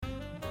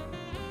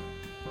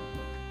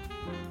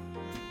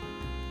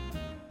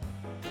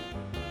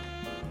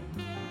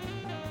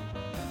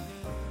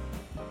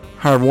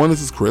Hi everyone,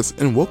 this is Chris,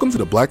 and welcome to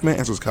the Black Man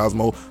Answers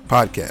Cosmo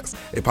podcast,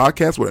 a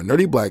podcast where a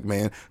nerdy black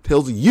man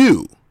tells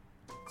you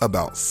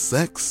about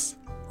sex,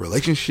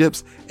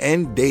 relationships,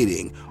 and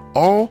dating,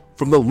 all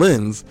from the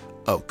lens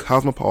of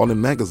Cosmopolitan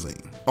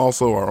magazine.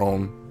 Also our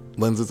own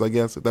lenses, I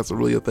guess, if that's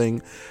really a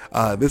thing.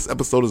 This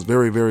episode is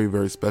very, very,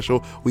 very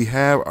special. We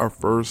have our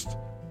first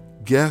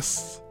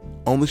guests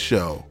on the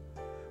show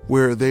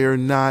where they are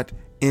not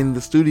in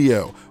the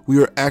studio.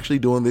 We are actually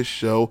doing this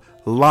show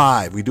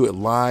live. We do it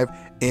live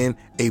in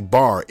a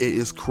bar. It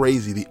is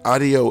crazy. The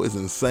audio is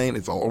insane.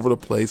 It's all over the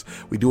place.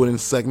 We do it in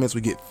segments.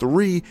 We get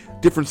 3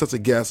 different sets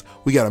of guests.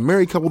 We got a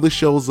married couple that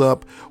shows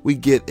up. We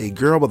get a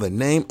girl by the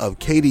name of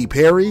Katy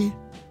Perry.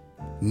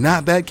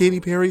 Not that Katy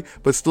Perry,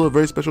 but still a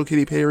very special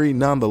Katy Perry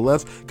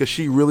nonetheless, because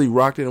she really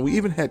rocked it. And we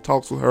even had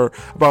talks with her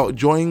about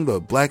joining the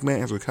Black Man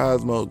Answers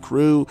Cosmo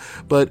crew,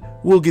 but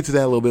we'll get to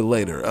that a little bit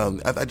later. I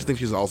just think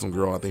she's an awesome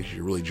girl. I think she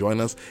should really join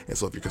us. And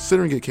so if you're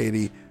considering it,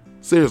 Katy,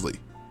 seriously,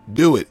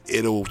 do it.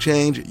 It'll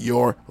change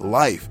your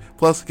life.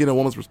 Plus, getting a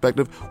woman's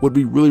perspective would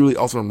be really, really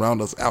awesome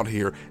around us out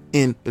here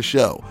in the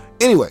show.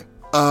 Anyway,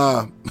 we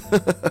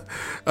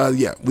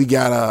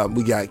got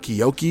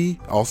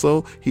Keoki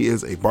also. He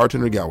is a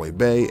bartender at Galway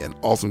Bay, an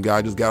awesome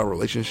guy. Just got a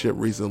relationship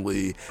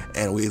recently,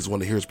 and we just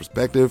want to hear his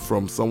perspective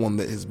from someone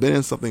that has been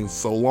in something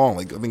so long,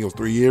 like I think it was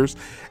 3 years.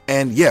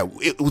 And yeah,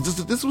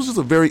 this was just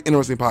a very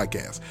interesting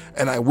podcast.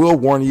 And I will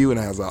warn you, and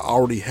as I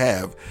already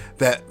have,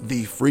 that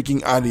the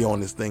freaking audio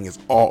on this thing is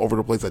all over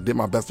the place. I did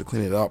my best to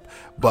clean it up,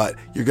 but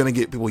you're gonna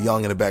get people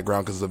yelling in the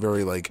background because it's a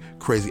very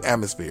crazy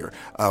atmosphere.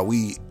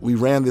 We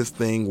ran this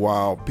thing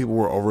while people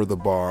were over the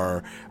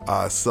bar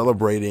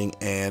celebrating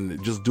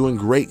and just doing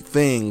great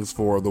things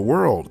for the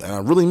world, and I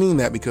really mean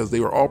that because they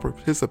were all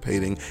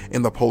participating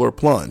in the Polar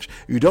Plunge.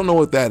 If you don't know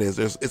what that is,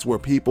 it's where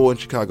people in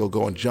Chicago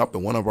go and jump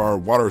in one of our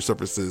water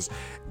surfaces,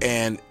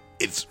 and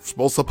it's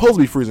supposed to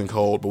be freezing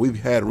cold, but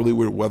we've had really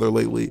weird weather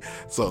lately,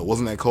 so it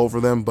wasn't that cold for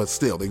them. But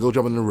still, they go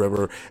jump in the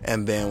river,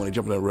 and then when they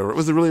jump in the river,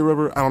 was it really a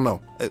river? I don't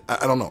know.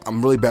 I don't know.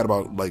 I'm really bad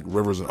about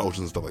rivers and oceans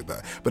and stuff like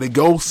that. But they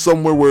go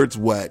somewhere where it's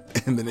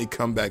wet, and then they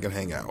come back and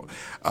hang out.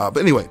 But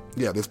anyway,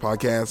 yeah, this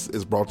podcast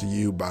is brought to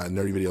you by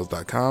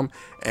nerdyvideos.com,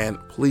 and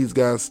please,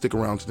 guys, stick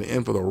around to the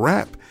end for the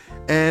wrap.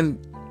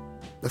 And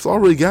that's all I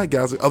really got,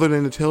 guys, other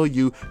than to tell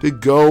you to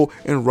go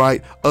and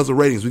write us a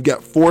ratings. We've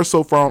got 4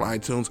 so far on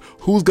iTunes.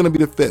 Who's going to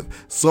be the 5th?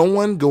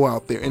 Someone go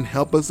out there and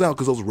help us out,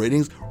 because those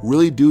ratings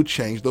really do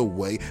change the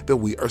way that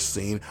we are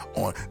seen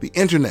on the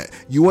internet.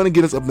 You want to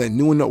get us up in that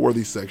new and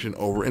noteworthy section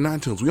over in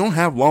iTunes. We don't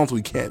have long, so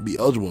we can't be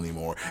eligible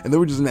anymore. And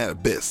then we're just in that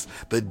abyss,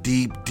 the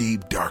deep,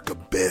 deep, dark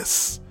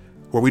abyss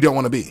where we don't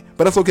want to be.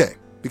 But that's okay,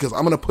 because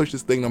I'm going to push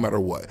this thing no matter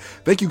what.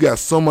 Thank you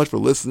guys so much for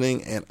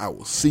listening, and I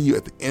will see you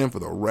at the end for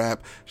the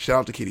wrap.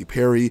 Shout out to Katy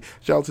Perry,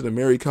 shout out to the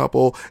married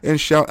couple, and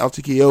shout out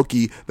to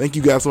Keoki. Thank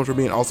you guys so much for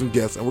being awesome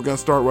guests, and we're going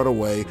to start right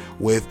away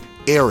with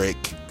Eric,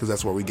 because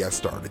that's where we got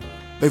started.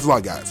 Thanks a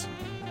lot, guys.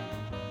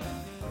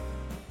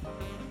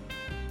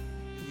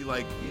 He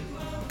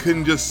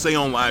couldn't just say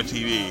on live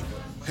TV,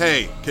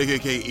 hey,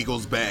 KKK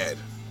equals bad.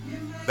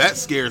 That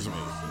scares me.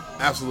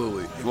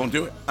 Absolutely. He won't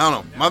do it. I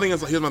don't know. My thing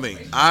is, here's my thing.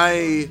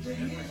 I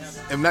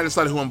am not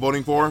decided who I'm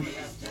voting for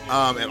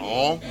at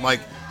all.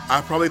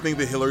 I probably think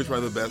that Hillary's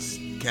probably the best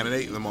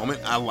candidate in the moment.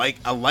 I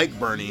like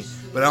Bernie,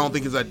 but I don't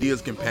think his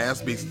ideas can pass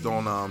based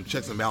on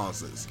checks and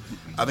balances.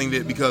 I think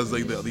that because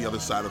the other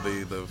side of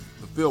the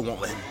field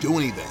won't let him do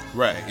anything.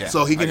 Right, yeah.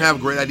 So he can have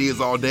great ideas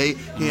all day, he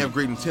can have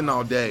great intent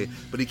all day,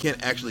 but he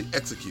can't actually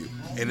execute.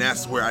 And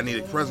that's where I need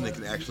a president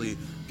can actually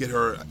get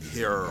her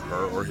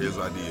or his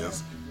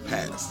ideas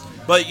passed.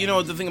 But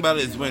the thing about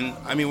it is when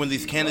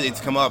these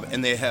candidates come up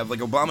and they have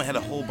Obama had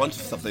a whole bunch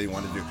of stuff that he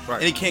wanted to do, right,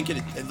 and he can't get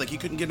it, he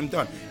couldn't get them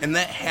done, and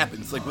that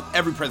happens with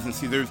every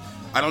presidency.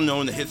 I don't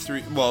know in the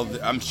history. Well,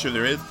 I'm sure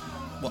there is.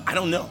 Well, I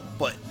don't know,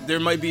 but there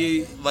might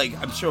be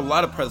I'm sure a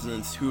lot of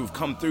presidents who have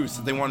come through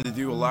said they wanted to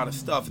do a lot of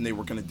stuff and they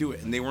were going to do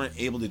it and they weren't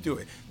able to do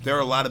it. There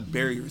are a lot of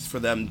barriers for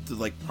them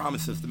to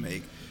promises to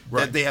make.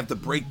 Right. That they have to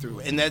break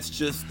through, and that's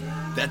just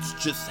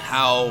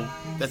how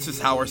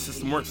our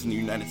system works in the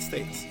United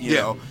States. You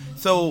know,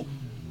 so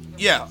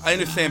yeah, I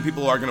understand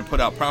people are going to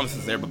put out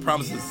promises there, but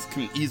promises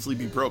can easily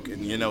be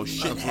broken. Shit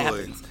Absolutely.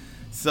 happens.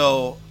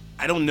 So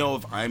I don't know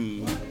if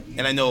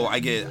and I know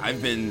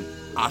I've been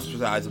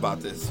ostracized about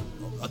this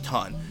a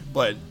ton,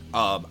 but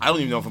I don't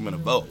even know if I'm going to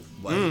vote.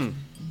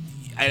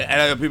 I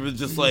have people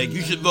just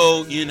you should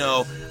vote.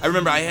 I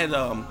remember I had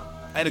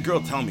a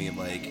girl tell me,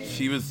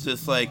 she was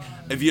just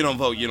if you don't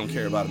vote, you don't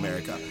care about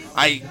America.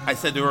 I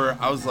said to her,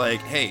 I was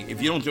hey,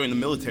 if you don't join the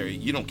military,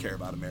 you don't care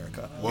about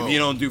America. Whoa. If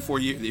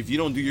you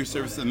don't do your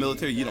service to the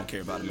military, you don't care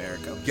about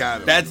America.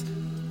 Got it.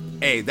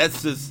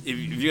 That's just, if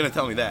you're going to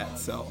tell me that.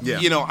 So, yeah.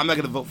 I'm not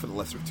going to vote for the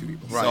lesser of two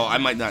evils. Right. So I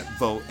might not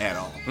vote at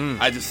all.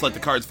 I just let the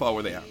cards fall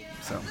where they are.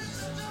 So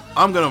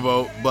I'm going to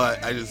vote,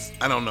 but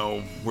I don't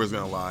know where it's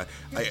going to lie.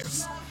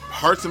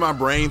 Hearts in my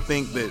brain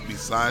think that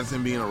besides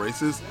him being a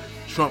racist,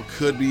 Trump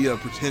could be a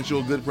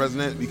potential good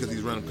president because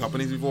he's run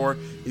companies before.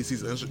 He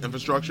sees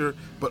infrastructure,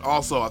 but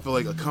also I feel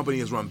like a company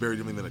is run very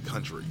differently than a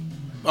country.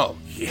 Oh,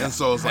 yeah. And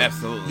so it's like,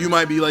 absolutely. you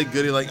might be like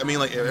good at like, I mean,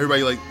 like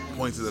everybody like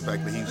points to the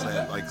fact that he's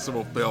had like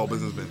several failed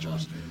business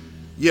ventures.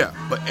 Yeah,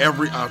 but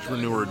every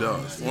entrepreneur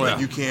does. Well,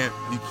 like you can't,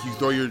 you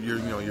throw your you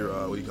know, your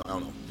what do you call, I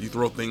don't know. You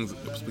throw things,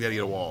 spaghetti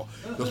at a wall.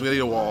 Throw spaghetti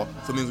at a wall.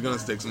 Something's gonna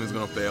stick. Something's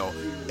gonna fail.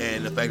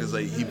 And the fact is,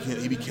 like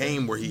he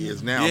became where he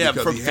is now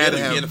because he had to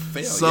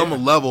have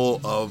some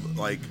level of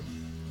like,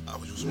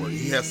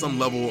 he has some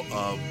level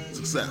of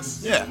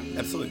success. Yeah,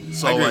 absolutely.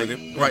 So like,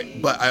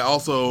 right, but I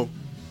also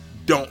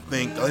don't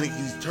think, I think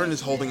he's turned this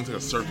whole thing into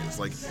a circus.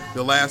 Like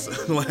the last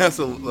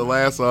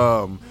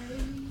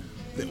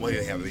what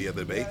did they have? The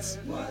debates.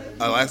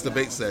 Last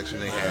debate section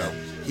they had,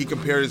 he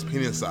compared his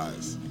penis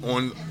size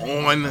on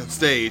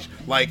stage.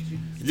 Like,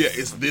 yeah,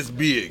 it's this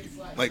big.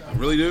 Like,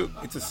 really, dude?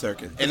 It's a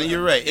circus. And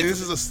you're right.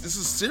 This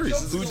is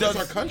serious. This is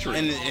our country.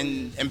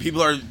 And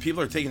people are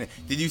taking it.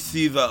 Did you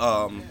see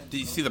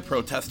the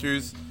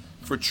protesters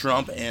for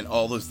Trump and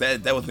all those?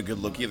 That wasn't a good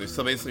look either.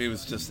 So basically, it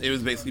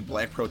was basically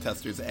black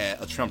protesters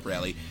at a Trump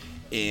rally,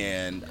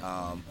 and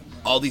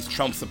all these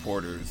Trump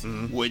supporters,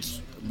 which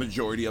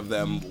majority of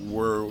them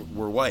were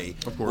white,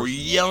 of course, were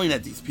yelling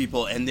at these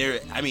people, and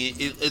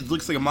it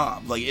looks like a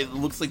mob. Like, it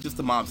looks like just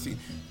a mob scene.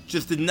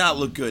 Just did not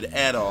look good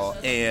at all.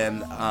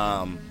 And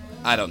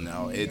I don't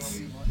know. It's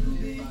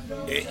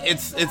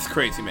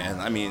crazy,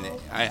 man. I mean,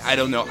 I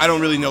don't know. I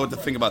don't really know what to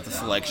think about the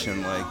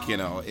selection. Like, you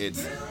know,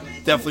 it's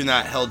definitely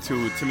not held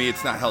to me.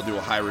 It's not held to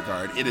a high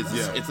regard. It is.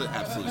 Yeah. It's an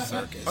absolute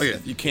circus. Oh yeah.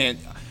 You can't.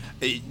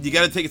 You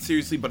got to take it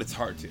seriously, but it's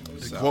hard to.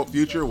 So. Quote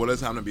Future: "What a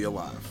time to be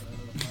alive."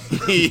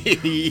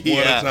 Yeah.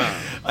 What a time.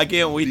 I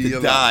can't wait to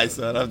die,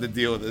 so I don't have to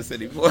deal with this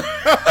anymore.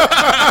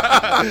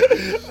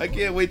 I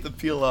can't wait to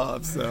peel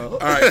off. So. All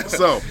right.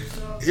 So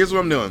here's what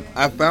I'm doing.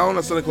 I found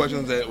a set of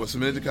questions that was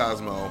submitted to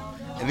Cosmo,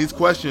 and these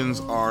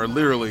questions are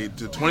literally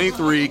the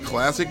 23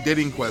 classic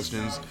dating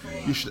questions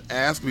you should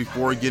ask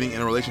before getting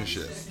in a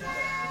relationship.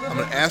 I'm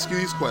going to ask you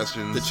these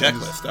questions. The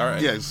checklist, all right.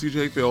 Yeah, see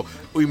how you feel.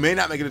 We may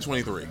not make it to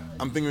 23.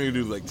 I'm thinking we're going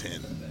to do like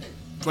 10.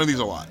 23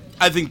 is a lot.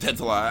 I think 10's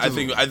a lot. I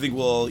think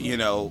we'll, you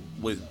know,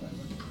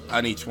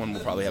 on each one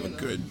we'll probably have a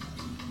good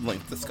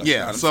length discussion.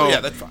 Yeah, so yeah,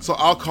 that's fine. So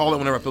I'll call it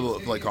whenever I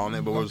feel like calling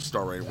it, but we'll just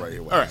start right away.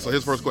 All right. So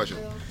here's the first question.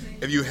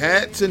 If you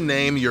had to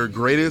name your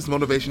greatest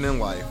motivation in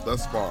life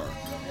thus far,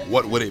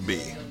 what would it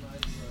be?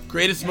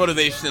 Greatest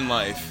motivation in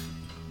life.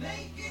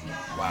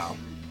 Wow.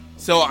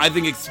 So I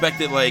think if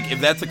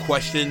that's a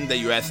question that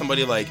you ask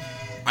somebody, like,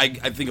 I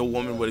think a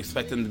woman would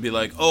expect them to be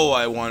like, oh,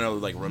 I want to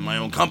like run my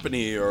own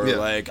company, or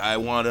like I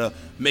want to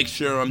make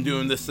sure I'm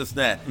doing this,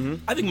 that. Mm-hmm.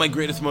 I think my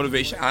greatest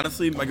motivation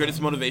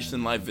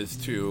in life is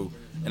to,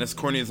 and as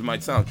corny as it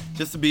might sound,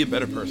 just to be a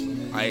better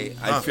person.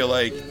 I feel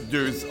like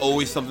there's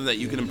always something that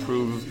you can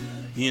improve,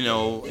 you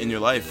know, in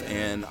your life,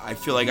 and I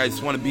feel like I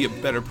just want to be a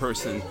better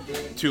person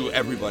to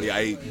everybody.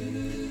 I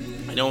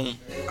don't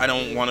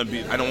want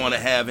to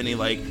have any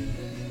like.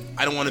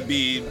 I don't want to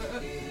be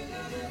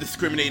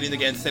discriminating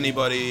against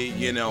anybody.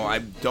 You know, I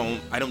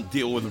don't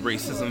deal with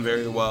racism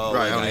very well.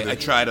 Right. Like, I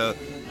try to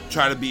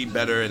be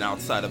better and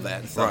outside of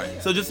that. So,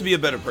 right. So just to be a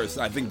better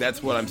person, I think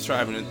that's what I'm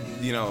striving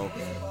to, you know,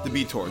 to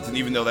be towards. And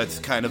even though that's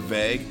kind of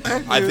vague,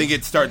 I think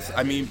it starts.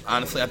 I mean,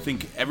 honestly, I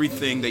think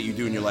everything that you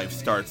do in your life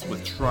starts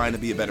with trying to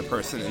be a better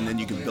person, and then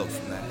you can build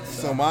from that.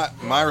 So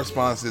my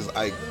response is,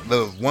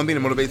 the one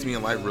thing that motivates me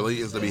in life really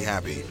is to be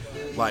happy.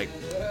 Like,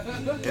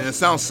 and it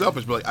sounds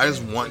selfish, but like, I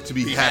just want to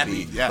be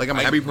happy. Yeah, like, I'm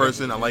a happy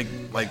person. I like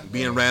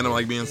being random, I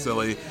like being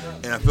silly,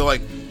 and I feel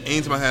like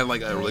anytime I had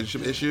like a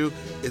relationship issue,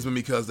 it's been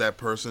because that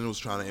person was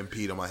trying to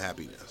impede on my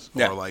happiness,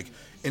 or like,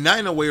 and not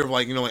in a way of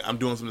like, you know, like I'm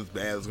doing something that's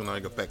bad that's gonna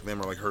like affect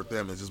them or like hurt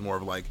them. It's just more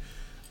of like,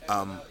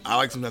 I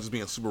like sometimes just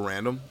being super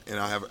random, and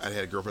I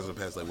had girlfriends in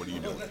the past like, what are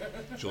you doing?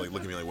 She'll like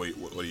look at me like,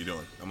 what are you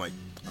doing? I'm like,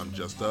 I'm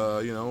just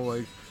you know,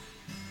 like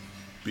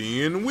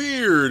being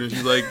weird, and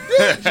she's like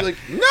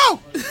no.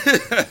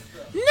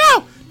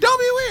 No, don't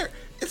be weird.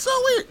 It's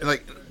so weird. And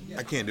like,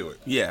 I can't do it.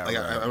 Yeah, like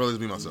I really just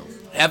be myself.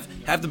 Half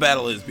the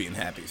battle is being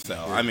happy. So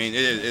yeah. I mean,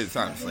 it's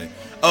honestly.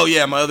 Oh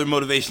yeah, my other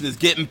motivation is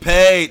getting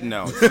paid.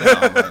 No,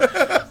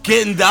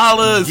 getting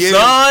dollars,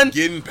 son.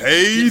 Getting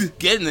paid.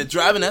 Getting it.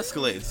 Driving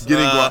Escalades.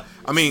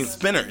 I mean,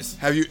 spinners.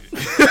 Have you?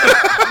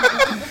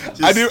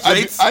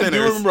 I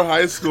do remember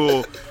high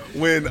school.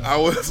 When I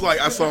was like,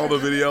 I saw the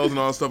videos and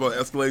all that stuff about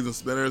Escalades and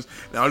spinners,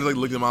 and I was just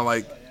like looking at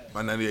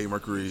my 98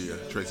 Mercury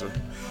Tracer,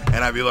 and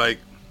I'd be like,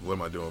 what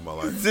am I doing with my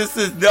life?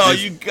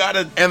 You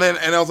gotta. And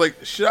I was like,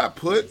 should I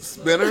put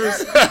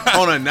spinners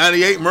on a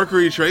 98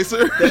 Mercury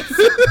Tracer?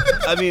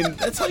 I mean,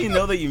 that's how you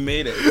know that you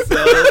made it. So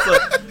it's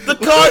like, the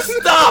car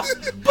stopped,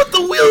 but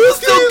the wheels are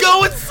still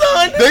going,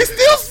 son. They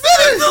still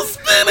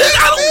spinning.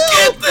 I don't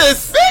get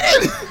this.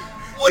 Spinning.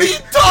 What are you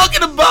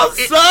talking about,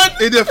 son?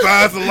 It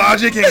defies the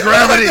logic and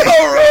gravity.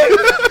 All right.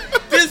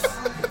 This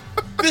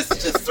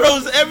just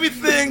throws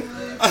everything.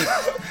 I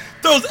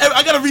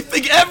gotta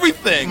rethink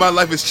everything. My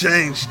life has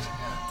changed.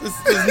 This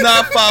does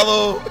not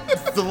follow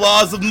the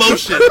laws of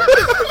motion.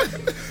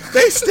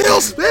 They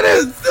still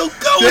spinning. Still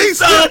going,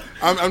 son.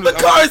 The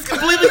car is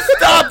completely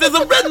stopped. There's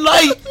a red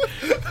light.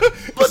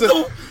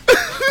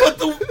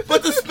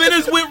 But the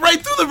spinners went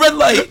right through the red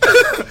light.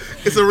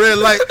 It's a red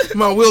light.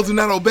 My will do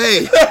not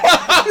obey.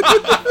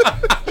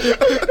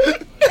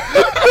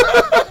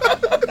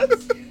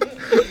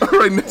 All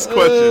right, next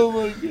question. Oh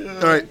my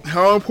God. All right,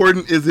 how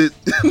important is it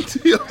to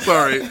you?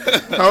 Sorry.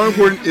 How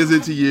important is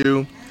it to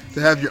you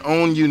to have your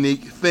own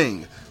unique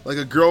thing, like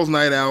a girl's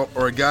night out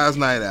or a guy's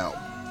night out,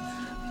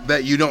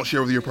 that you don't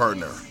share with your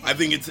partner? I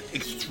think it's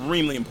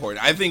extremely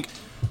important. I think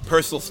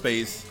personal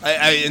space,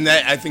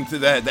 I think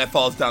that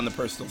falls down to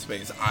personal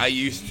space. I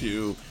used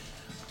to,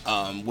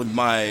 with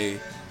my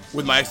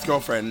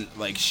ex-girlfriend,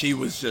 like, she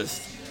was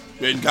just,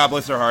 and God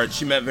bless her heart,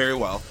 she meant very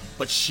well,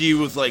 but she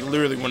was like,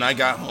 literally, when I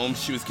got home,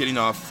 she was getting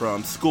off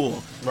from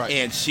school, right,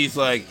 and she's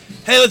like,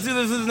 hey, let's do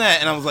this and that,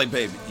 and I was like,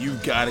 babe, you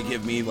gotta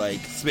give me, like,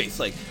 space.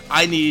 Like,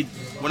 I need,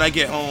 when I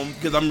get home,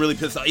 because I'm really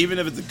pissed off, even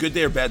if it's a good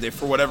day or bad day,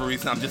 for whatever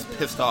reason, I'm just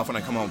pissed off when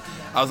I come home.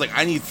 I was like,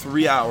 I need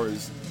 3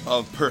 hours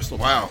of personal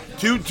time. Wow.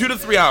 2 to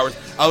 3 hours.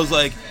 I was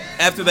like,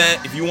 after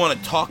that, if you want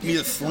to talk me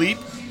to sleep,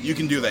 you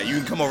can do that. You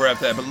can come over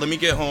after that, but let me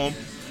get home,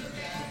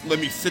 let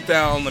me sit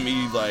down, let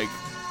me, like,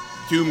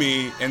 do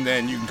me, and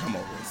then you can come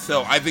over.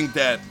 So I think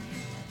the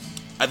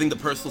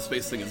personal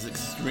space thing is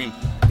extreme.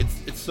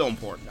 It's so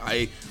important.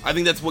 I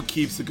think that's what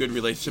keeps a good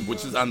relationship,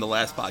 which is on the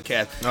last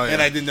podcast. Oh, yeah.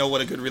 And I didn't know what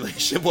a good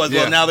relationship was.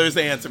 Yeah. Well, now there's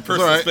the answer: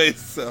 personal right.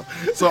 space.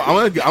 So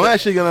I'm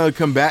actually gonna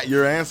combat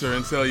your answer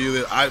and tell you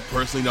that I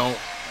personally don't.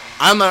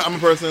 I'm a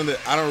person that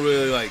I don't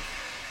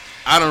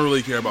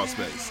really care about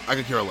space. I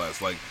could care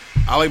less. Like,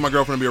 I like my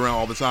girlfriend to be around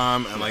all the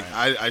time, and like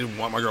I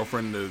want my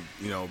girlfriend to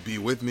be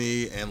with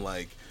me and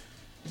like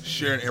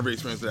sharing every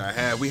experience that I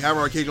have. We have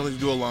our occasional things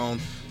to do alone,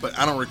 but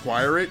I don't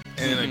require it.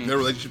 And a good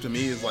relationship to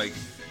me is like,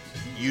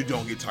 you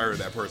don't get tired of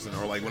that person.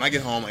 Or like when I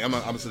get home, like I'm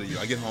opposite of you.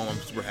 I get home, I'm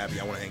super happy.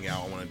 I want to hang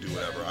out. I want to do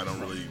whatever. I don't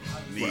really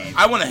need.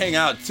 I want to hang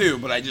out too,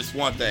 but I just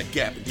want that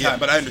gap in time. Yeah.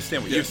 But I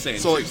understand what you're saying.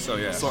 So, too, so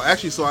yeah. So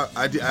I've made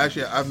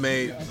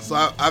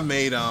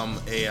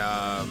what do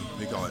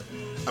you call it?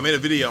 I made a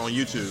video on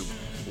YouTube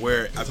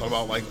where I talk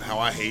about like how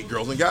I hate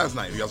girls and guys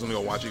night. If you guys want to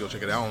go watch it, go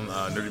check it out on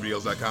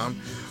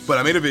nerdyvideos.com. But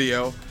I made a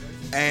video,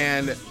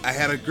 and I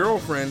had a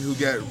girlfriend who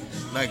got,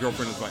 not a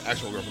girlfriend, it's my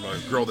actual girlfriend,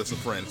 but a girl that's a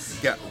friend,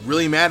 got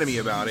really mad at me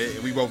about it,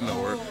 and we both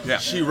know her. Yeah.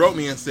 She wrote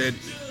me and said,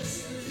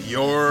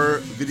 your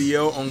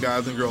video on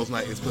Guys and Girls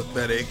Night is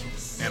pathetic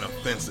and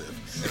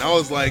offensive. And I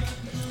was like,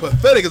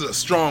 pathetic is a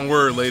strong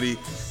word, lady,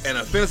 and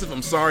offensive,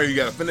 I'm sorry you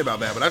got offended about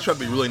that, but I tried to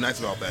be really nice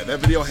about that. That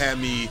video had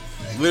me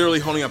literally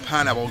holding a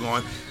pineapple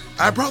going,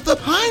 I brought the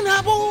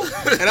pineapple,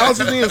 and I was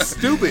just being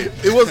stupid.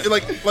 It was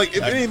like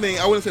if anything,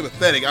 I wouldn't say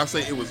pathetic. I'd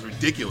say it was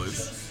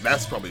ridiculous.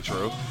 That's probably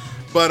true.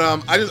 But I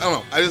don't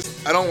know. I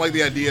don't like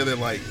the idea that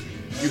like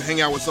you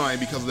hang out with somebody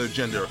because of their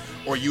gender,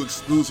 or you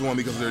exclude someone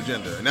because of their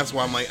gender, and that's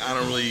why I'm like, I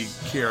don't really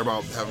care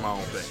about having my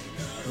own thing.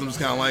 'Cause I'm just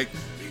kind of like,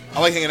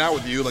 I like hanging out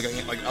with you. Like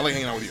I like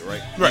hanging out with you,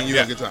 right? Right. And you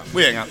have a good time.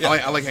 We hang out. Yeah.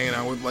 I like hanging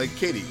out with like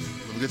Katie.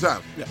 Have a good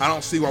time. Yeah. I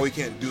don't see why we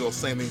can't do those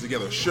same things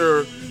together.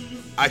 Sure.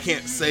 I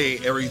can't say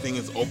everything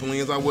as openly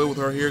as I would with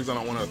her here because I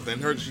don't want to offend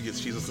her because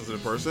she's a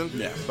sensitive person.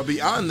 Yeah. But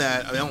beyond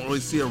that, I don't really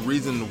see a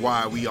reason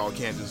why we all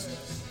can't just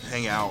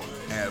hang out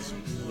as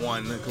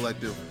one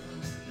collective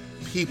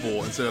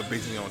people instead of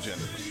basing it on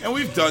gender. And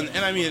we've done,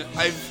 and I mean,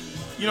 I've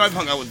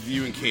hung out with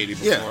you and Katie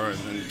before,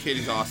 and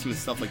Katie's awesome and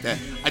stuff like that.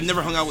 I've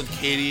never hung out with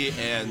Katie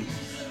and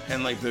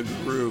like the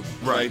group,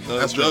 right? Like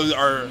That's those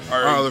are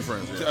our other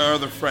friends. Yeah. Our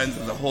other friends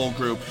of the whole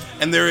group,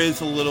 and there is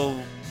a little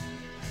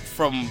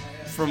from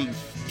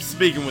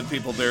speaking with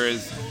people, there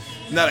is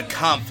not a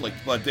conflict,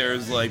 but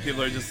there's like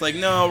people are just like,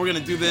 no, we're gonna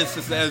do this,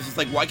 that. It's just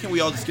like, why can't we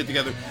all just get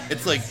together?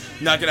 It's like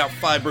knocking out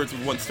 5 birds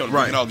with one stone.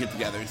 Right. We can all get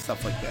together and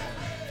stuff like that.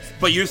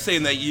 But you're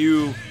saying that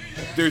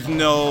there's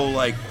no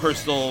like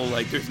personal,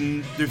 like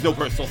there's no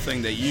personal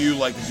thing that you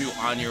like to do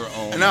on your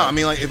own. No, I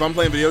mean, like if I'm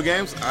playing video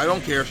games, I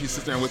don't care if she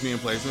sits there with me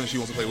and plays them and she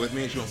wants to play with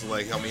me and she wants to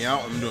like help me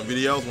out. I'm doing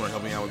videos, want to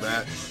help me out with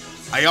that.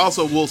 I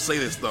also will say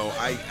this though,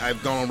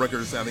 I've gone on record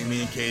to say I think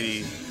me and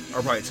Katie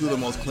are probably two of the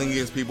most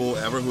clingiest people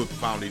ever who have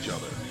found each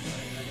other.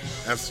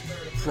 That's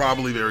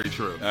probably very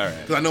true. All right.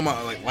 Because I know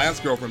my like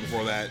last girlfriend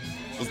before that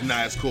was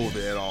not as cool with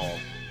it at all.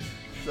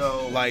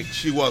 So like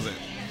she wasn't.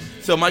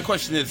 So my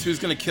question is, who's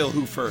gonna kill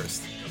who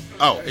first?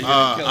 Oh,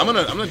 I'm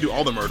gonna do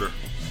all the murder.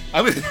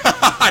 I'm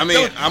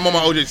on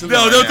my O.J. Simpson.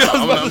 No, right don't now.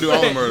 I'm gonna do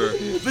all the murder.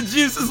 The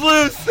juice is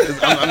loose.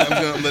 I'm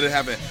gonna let it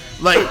happen.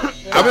 Like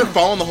I've been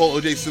following the whole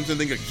O.J. Simpson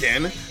thing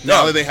again.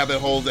 Now that they have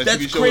that that's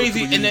TV show.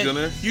 Crazy. And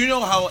then you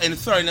know how? And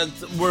sorry,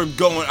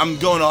 I'm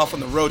going off on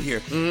the road here.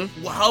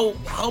 Mm-hmm.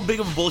 How big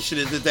of a bullshit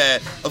is it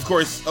that? Of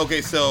course.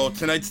 Okay, so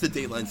tonight's the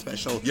Dateline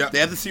special. Yeah. They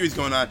have the series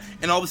going on,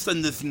 and all of a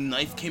sudden this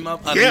knife came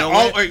up.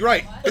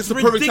 Right. It's the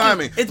perfect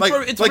timing. It's like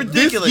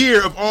ridiculous. This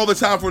year of all the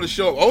time for the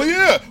show. Oh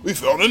yeah, we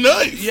found a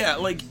knife. Yeah,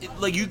 like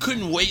you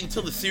couldn't wait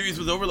until the series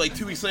was over, like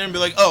 2 weeks later, and be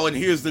like, oh, and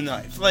here's the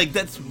knife. Like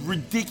that's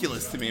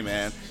ridiculous to me,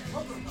 man.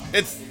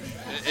 It's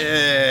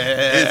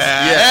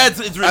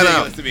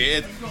ridiculous to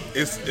me.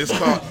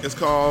 It's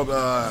called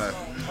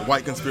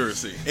white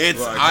conspiracy.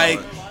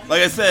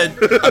 Like I said,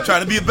 I'm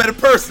trying to be a better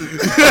person.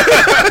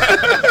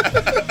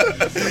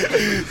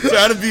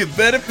 Trying to be a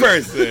better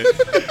person.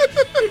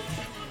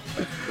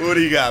 What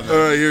do you got, man? All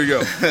right, here we go.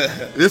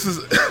 This is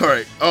all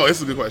right. Oh, this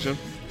is a good question.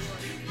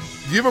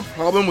 Do you have a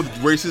problem with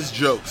racist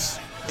jokes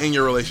in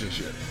your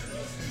relationship?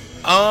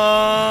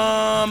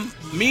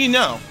 Me,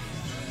 no.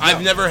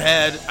 I've never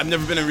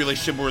been in a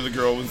relationship where the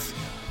girl was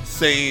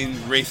saying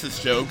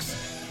racist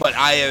jokes, but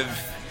I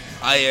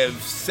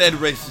have said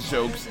racist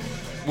jokes,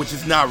 which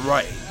is not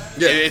right.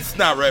 Yeah. It's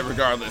not right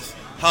regardless.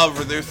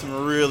 However, there's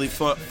some really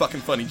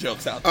fucking funny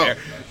jokes out there.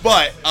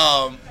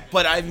 Oh.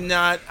 But I've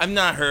not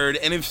heard.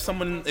 And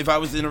if I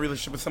was in a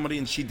relationship with somebody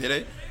and she did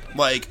it,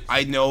 like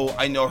I know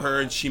her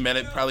and she meant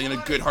it probably in a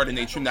good heart of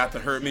nature, not to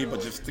hurt me,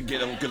 but just to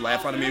get a good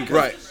laugh out of me. Because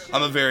Right.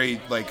 I'm a very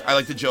I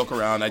like to joke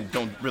around. I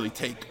don't really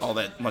take all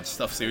that much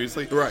stuff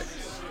seriously. Right.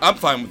 I'm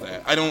fine with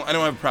that. I don't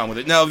have a problem with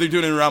it. Now, if they're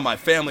doing it around my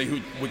family,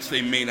 which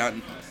they may not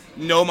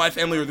know my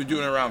family, or they're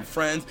doing it around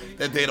friends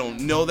that they don't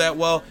know that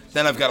well,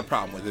 then I've got a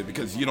problem with it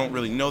because you don't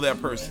really know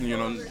that person, you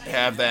don't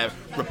have that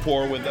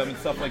rapport with them and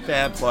stuff like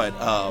that.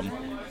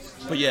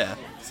 But yeah.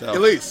 So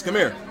Elise, come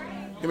here.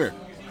 Come here.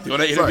 Do you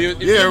want to Sorry.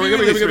 interview? Yeah, we're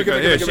interview come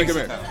Elise?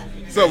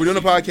 here. So we're doing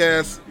a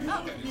podcast.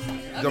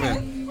 Jump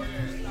in.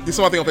 You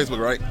saw my thing on Facebook,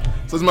 right? So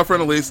this is my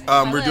friend Elise.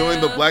 We're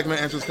doing the Black Man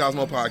Answers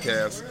Cosmo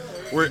podcast.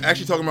 We're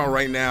actually talking about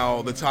right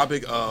now the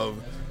topic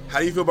of how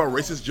do you feel about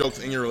racist jokes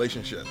in your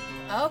relationship?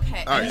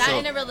 Okay. All right,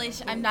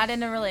 I'm not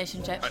in a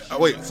relationship.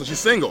 Wait, so she's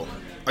single.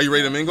 Are you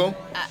ready to mingle?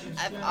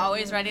 I'm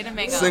always ready to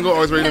mingle. Single,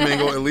 always ready to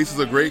mingle. Elise is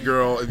a great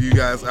girl. If you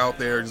guys out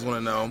there just want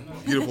to know,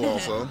 beautiful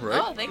also,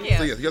 right? Oh, thank you.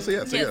 Say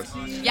yes. Say yes.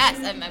 Yes,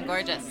 I'm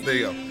gorgeous. There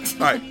you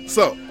go. All right.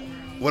 So,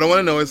 what I want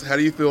to know is how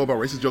do you feel about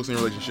racist jokes in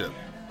your relationship?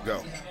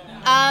 Go.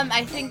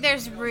 I think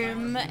there's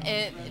room.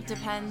 It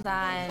depends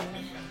on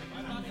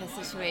the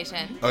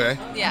situation. Okay.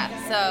 Yeah.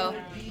 So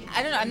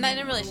I don't know. I'm not in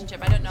a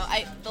relationship. I don't know.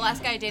 The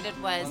last guy I dated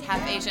was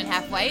half Asian,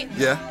 half white.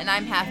 Yeah. And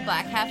I'm half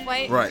black, half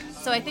white. Right.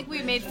 So I think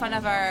we made fun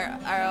of our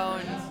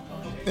own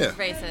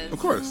races. Of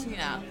course. You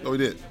know. Oh, we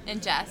did. In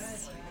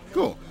jest.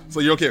 Cool. So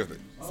you're okay with it?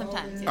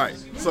 Sometimes. All right.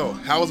 So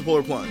how was the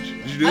polar plunge?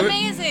 Did you do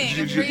Amazing.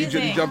 it? Did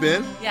Amazing. you jump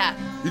in? Yeah.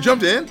 You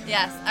jumped in?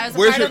 Yes. I was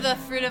Where's part your- of the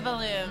Fruit of a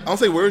Loom. I don't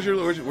say where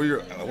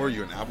are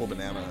you, an apple,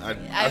 banana?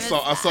 I saw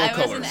colors.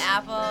 I was an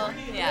apple,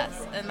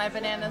 yes, and my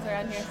bananas are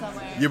on here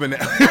somewhere. Your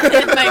banana.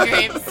 And my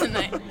grapes and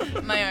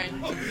my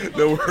orange.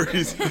 No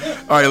worries.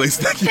 All right, Elise,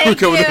 thank you Thank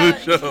for coming you. to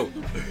the show.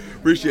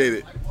 Appreciate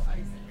it.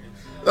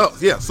 Oh,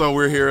 yeah, so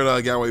we're here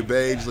at Galway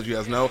Bay, just to let you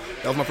guys know.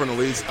 That was my friend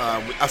Elise.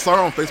 I saw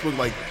her on Facebook,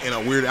 like, in a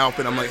weird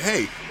outfit. I'm like,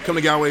 hey, come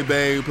to Galway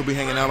Bay. We'll be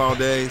hanging out all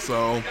day.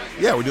 So,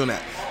 yeah, we're doing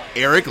that.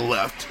 Eric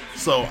left,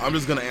 so I'm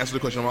just going to answer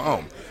the question on my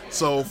own.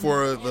 So,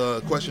 for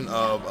the question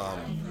of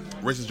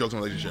racist jokes in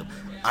a relationship,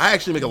 I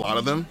actually make a lot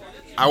of them.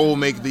 I will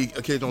make the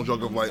occasional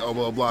joke of, like, oh,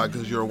 blah, blah,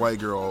 because you're a white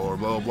girl, or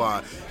blah,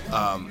 blah,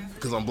 blah,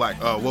 because I'm black.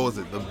 What was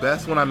it? The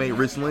best one I made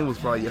recently was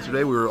probably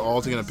yesterday. We were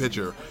all taking a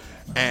picture.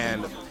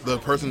 And the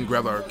person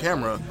grabbed our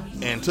camera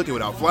and took it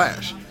without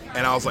flash.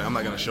 And I was like, I'm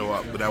not going to show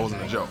up, but that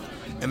wasn't a joke.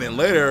 And then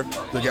later,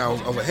 I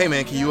was like, hey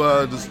man, can you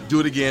just do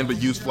it again, but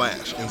use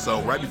flash? And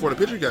so right before the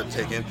picture got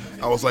taken,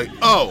 I was like,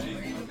 oh,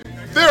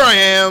 there I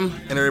am.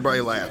 And everybody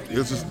laughed. It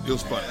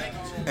was funny.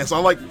 And so I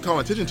like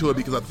calling attention to it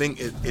because I think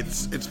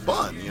it's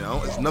fun, you know?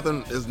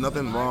 There's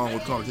nothing wrong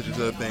with calling attention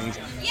to things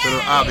that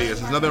are obvious.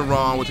 There's nothing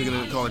wrong with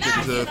calling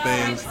attention to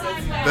things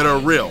that are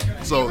real.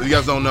 So if you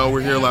guys don't know,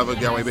 we're here live at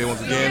Galway Bay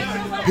once again.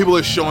 People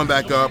are showing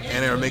back up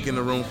and they're making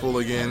the room full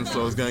again.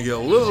 So it's gonna get a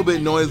little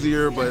bit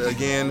noisier, but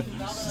again,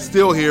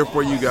 still here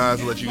for you guys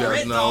to let you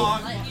guys know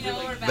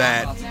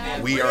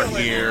that we are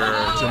here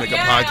to make a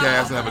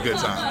podcast and have a good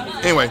time.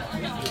 Anyway,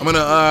 I'm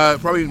gonna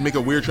probably make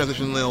a weird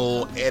transition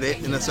little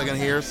edit in a second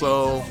here,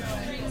 so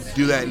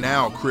do that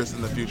now, Chris,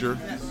 in the future.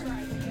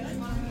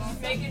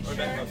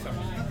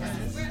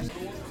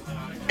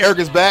 Eric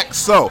is back.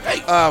 So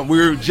we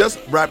were just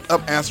wrapped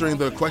up answering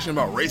the question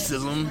about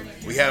racism.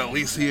 We had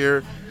Elise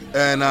here,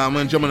 and I'm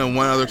gonna jump into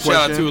one other question.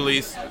 Shout out to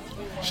Elise.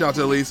 Shout out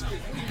to Elise,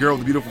 girl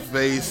with the beautiful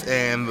face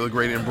and the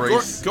great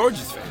embrace.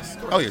 Gorgeous face.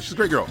 Oh yeah, she's a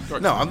great girl.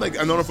 No, I've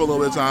known her for a little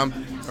bit of time.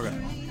 Okay.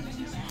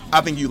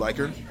 I think you like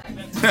her.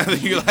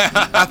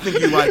 I think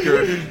you like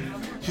her.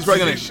 She's probably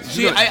gonna.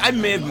 I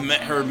may have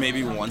met her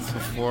maybe once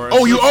before.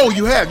 You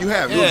have.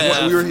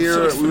 Yeah, we were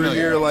here. so We were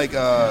here like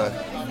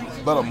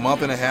about a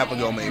month and a half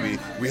ago, maybe.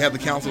 We had the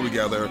council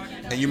together,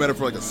 and you met her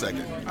for like a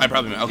second. I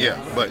probably met. Okay.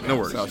 Yeah, but no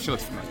worries. So she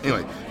looks familiar.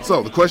 Anyway,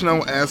 so the question I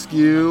will ask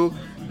you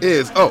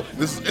is,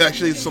 this is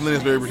actually something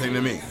that's very pertaining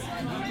to me.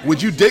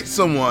 Would you date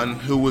someone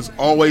who was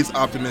always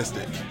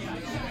optimistic?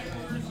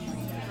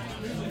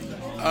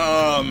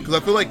 Because I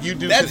feel like you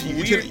do. That's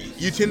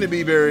You tend to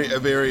be a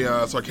very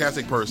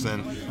sarcastic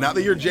person. Not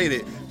that you're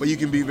jaded, but you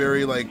can be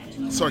very like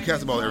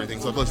sarcastic about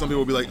everything. So I feel like some people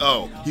will be like,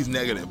 "Oh, he's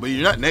negative," but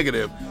you're not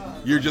negative.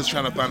 You're just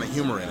trying to find the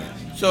humor in it.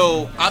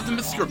 So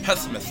optimistic or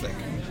pessimistic?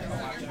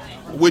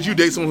 Would you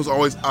date someone who's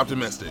always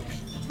optimistic?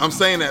 I'm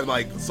saying that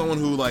like someone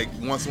who like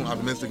wants someone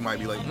optimistic might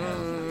be like,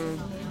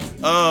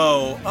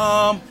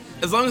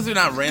 as long as they're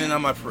not raining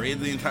on my parade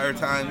the entire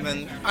time,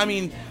 then I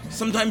mean,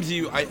 sometimes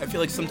I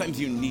feel like sometimes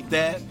you need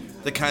that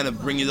to kind of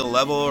bring you to the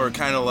level, or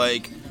kind of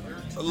like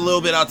a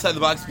little bit outside the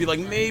box, be like,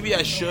 maybe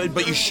I should,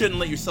 but you shouldn't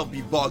let yourself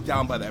be bogged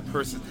down by that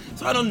person.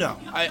 So I don't know.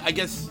 I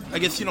guess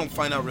you don't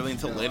find out really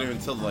until later,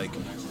 until like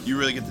you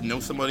really get to know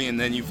somebody, and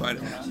then you find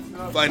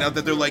out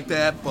that they're like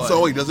that. But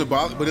So wait, does it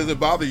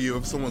bother you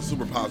if someone's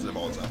super positive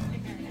all the time?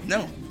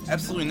 no,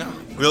 absolutely not.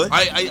 Really?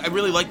 I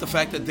really like the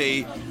fact that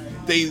they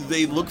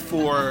look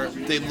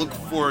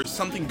for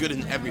something good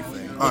in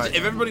everything. Right.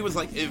 If everybody was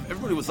like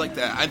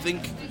that, I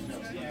think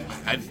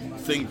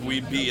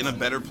we'd be in a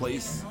better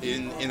place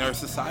in our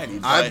society.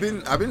 But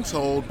I've been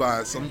told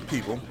by some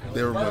people,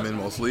 they were women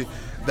mostly,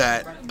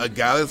 that a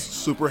guy that's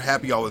super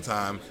happy all the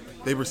time,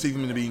 they perceive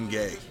him to being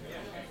gay.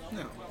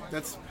 no,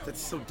 that's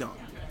so dumb.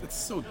 That's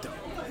so dumb.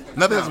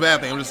 Nothing that's a bad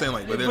thing. I'm just saying,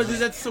 like, but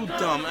That's so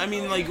dumb. I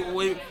mean,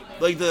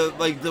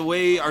 the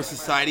way our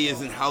society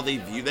is and how they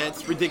view that,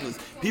 it's ridiculous.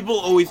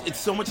 It's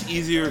so much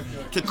easier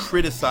to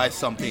criticize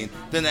something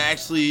than to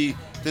actually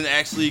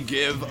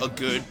give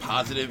good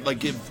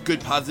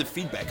positive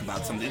feedback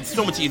about something. It's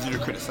so much easier to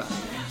criticize.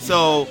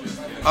 So,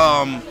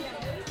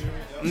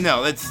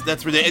 no, that's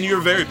ridiculous. And you're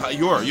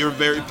a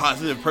very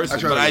positive person.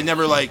 But I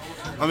never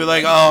I'll be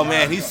like, oh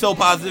man, he's so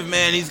positive,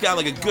 man. He's got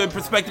like a good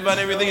perspective on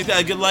everything. He's got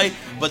a good life,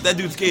 but that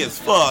dude's gay as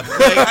fuck.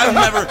 Like, I've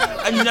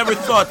never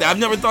thought that. I've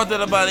never thought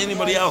that about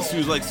anybody else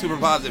who's like super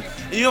positive.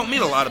 And you don't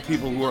meet a lot of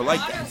people who are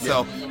like that.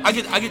 So I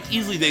could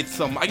easily date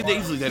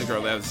a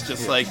girl that's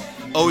just like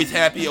always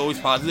happy, always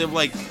positive,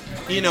 like,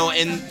 you know,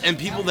 and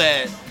people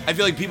that I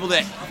feel like people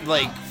that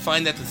like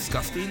find that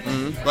disgusting,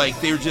 like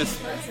they're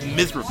just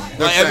miserable.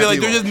 I feel like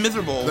they're just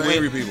miserable. They're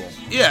angry people.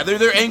 Yeah,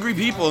 they're angry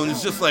people, and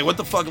it's just like, what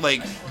the fuck,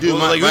 like, dude,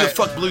 who the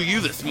fuck blew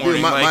you this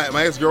morning? Dude,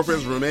 my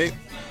ex-girlfriend's roommate,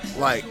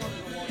 like,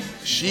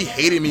 she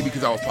hated me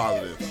because I was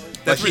positive.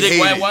 That's like,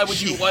 ridiculous. Why would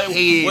you?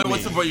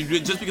 What's the the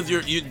point? Just because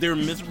they're a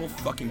miserable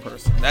fucking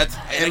person. That's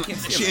and I can't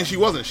see and she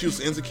wasn't. She was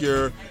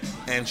insecure,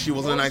 and she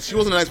wasn't a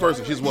nice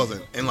person. She just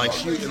wasn't. And like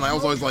I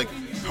was always like,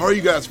 how are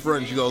you guys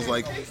friends? She goes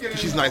like,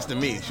 she's nice to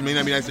me. She may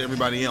not be nice to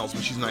everybody else,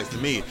 but she's nice to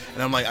me.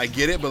 And I'm like, I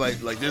get it, but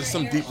like there's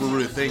some deeper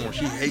rooted thing where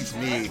she hates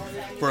me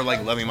for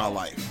like loving my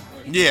life.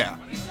 Yeah,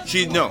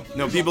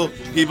 people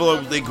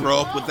they grow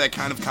up with that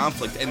kind of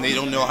conflict and they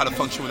don't know how to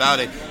function without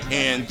it,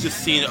 and just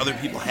seeing other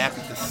people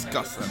happy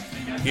disgusts them,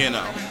 you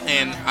know.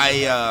 And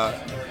I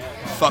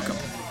fuck them,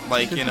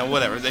 like, you know,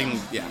 whatever.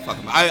 Fuck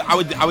them.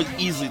 I would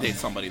easily date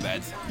somebody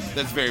that's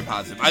very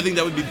positive. I think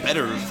that would be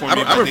better for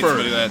me. I prefer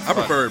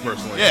it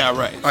personally. Yeah,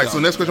 right. All right. So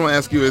next question I want to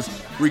ask you is,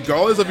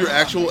 regardless of your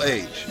actual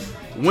age,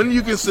 when do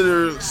you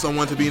consider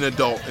someone to be an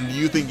adult, and do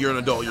you think you're an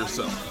adult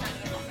yourself?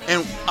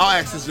 And I'll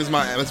ask this, that's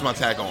my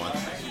tag on.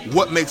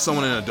 What makes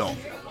someone an adult?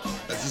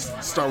 Let's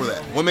just start with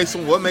that. What makes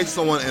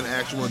someone an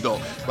actual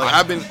adult? Like,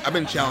 I've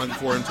been challenged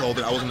before and told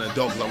that I wasn't an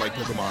adult because I like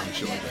Pokemon and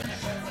shit like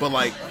that. But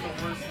like,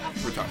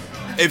 we're talking.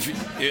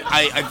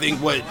 I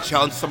think what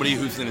challenges somebody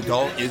who's an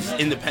adult is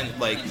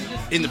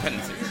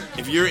independency.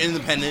 If you're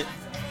independent,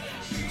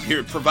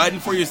 you're providing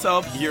for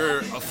yourself, you're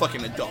a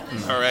fucking adult.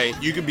 All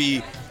right, you could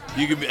be,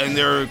 and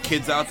there are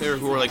kids out there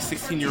who are like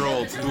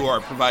 16-year-olds who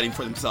are providing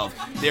for themselves.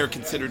 They're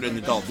considered an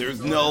adult.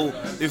 There's no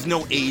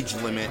age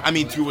limit. I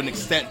mean, to an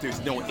extent, there's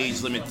no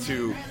age limit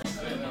to,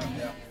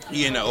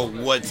 you know,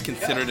 what's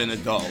considered an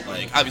adult.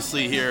 Like,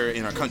 obviously here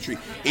in our country,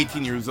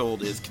 18 years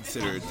old is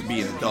considered to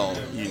be an adult.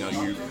 You know,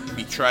 you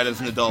be tried as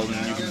an adult and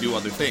you can do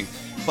other things.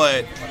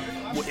 But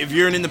if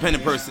you're an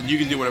independent person, you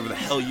can do whatever the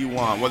hell you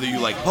want. Whether you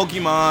like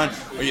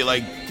Pokemon or you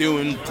like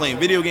playing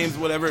video games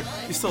or whatever,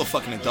 you're still a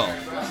fucking adult.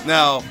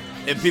 Now,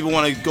 if people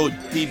want to go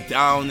deep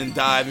down and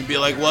dive and be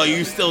like, well,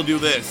 you still do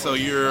this, so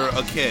you're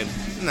a kid.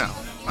 No.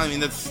 I mean,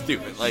 that's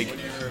stupid. Like,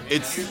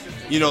 it's,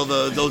 you know,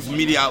 those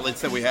media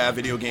outlets that we have,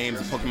 video games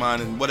and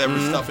Pokemon and whatever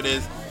stuff it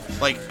is.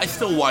 Like, I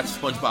still watch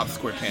SpongeBob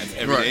SquarePants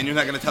every day, and you're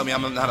not going to tell me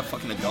I'm not a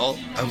fucking adult?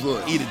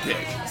 Absolutely. Eat a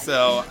dick.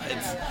 So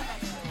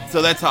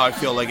that's how I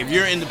feel. Like, if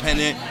you're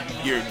independent,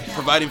 you're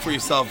providing for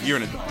yourself, you're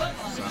an adult.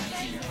 So.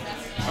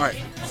 All right.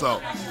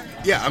 So,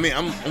 yeah, I mean,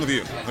 I'm with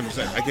you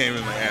 100%. I can't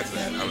even add to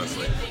that,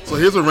 honestly. So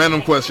here's a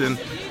random question.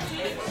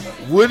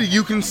 Would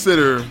you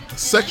consider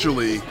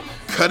sexually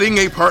cutting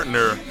a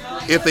partner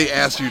if they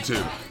asked you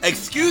to?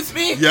 Excuse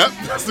me? Yep,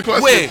 that's the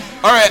question. Wait,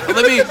 all right,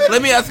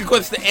 let me ask a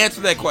question to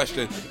answer that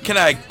question. Can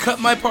I cut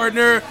my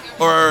partner,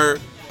 or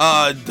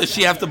does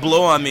she have to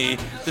blow on me?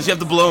 Does she have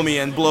to blow me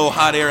and blow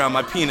hot air on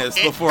my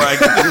penis before I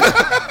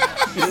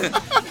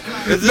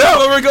Is this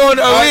where we're going?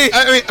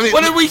 I mean,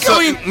 what are we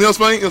going? You know what's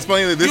funny? It's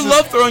funny that this you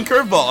love throwing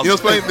curveballs. You know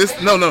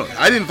what's funny? No,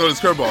 I didn't throw this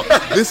curveball.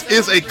 This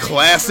is a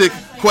classic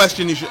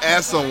question you should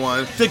ask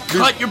someone. To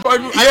cut your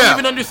partner? Yeah. I don't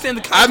even understand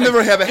the concept. I've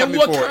never had that happen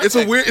before.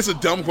 It's a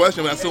dumb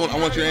question, but I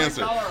want you to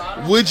answer.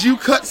 Would you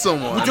cut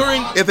someone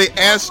if they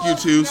asked you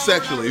to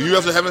sexually? If you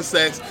guys are having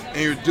sex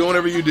and you're doing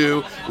whatever you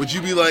do, would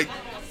you be like,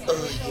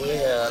 oh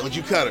yeah? Would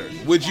you cut her?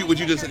 Would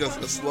you just take a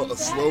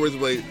slow razor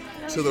blade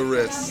to the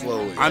wrist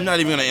slowly? I'm not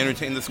even going to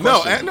entertain this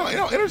question. No,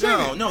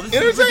 entertain it. No,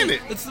 entertain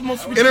it. It's the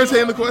most ridiculous.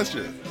 Entertain the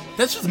question.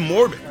 That's just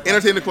morbid.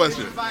 Entertain the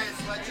question.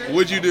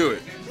 Would you do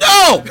it?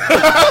 No!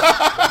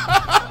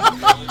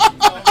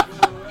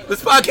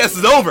 This podcast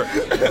is over.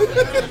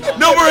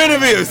 No more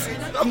interviews.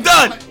 I'm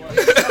done.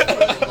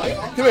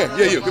 Come here.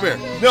 Yeah, you. Come here.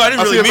 No, I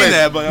didn't I'll see really your mean face.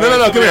 that. But No.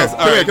 Come here.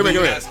 All right, Come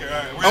here. ask her. All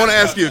right, I want to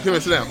ask you. Come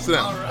here. Sit down.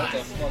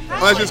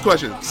 I'll ask you this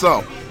question.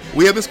 So,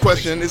 we have this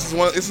question. This is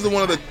one of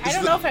the. I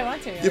don't know if I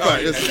want to. You're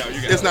fine.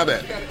 It's not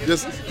bad.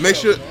 Just make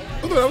sure.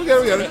 We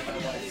got it.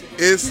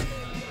 It's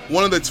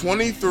one of the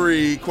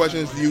 23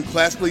 questions you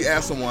classically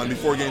ask someone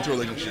before getting into a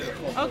relationship.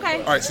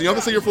 Okay. All right. So you don't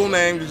have to say your full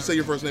name. You just say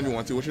your first name you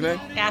want to. What's your name?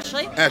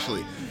 Ashley.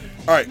 Ashley.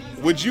 All right.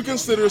 Would you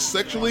consider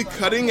sexually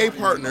cutting a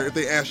partner if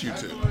they asked you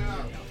to?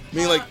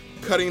 Meaning like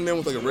cutting them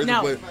with like a razor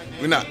No. blade?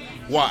 We're not.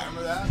 Why?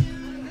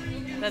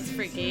 That's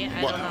freaky.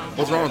 I What? don't know.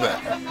 What's wrong with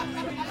that?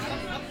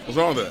 What's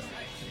wrong with that?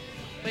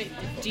 Wait,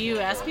 do you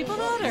ask people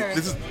that or?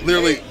 This is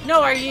literally.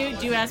 No,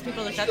 do you ask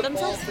people to cut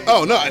themselves?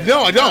 Oh no, I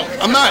don't.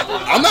 I'm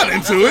not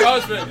into it.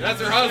 Husband, that's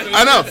her husband.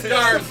 I know.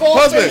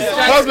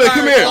 Husband,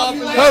 come here.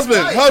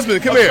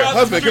 Husband, come here.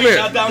 Husband, come here.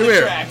 Come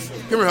here.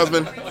 Come here,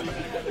 husband.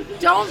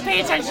 Don't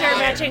pay attention to our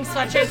matching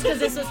sweatshirts because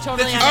this was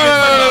totally No.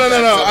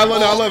 I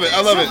love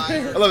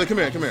it. Come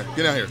here.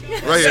 Get out here.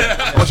 Right here.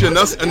 I want you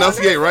to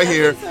enunciate right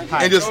here.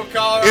 And just,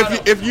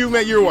 if you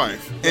met your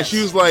wife and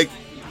she was like,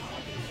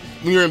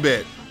 when you're in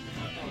bed,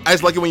 I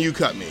just like it when you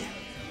cut me.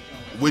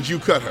 Would you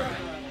cut her?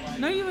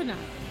 No, you would not.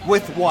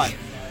 With what?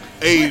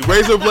 A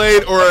razor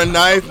blade or a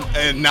knife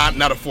and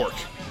not a fork?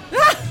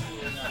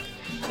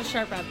 A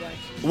sharp object.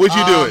 Would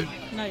you do it?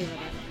 No, you wouldn't.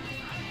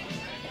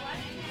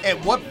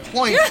 At what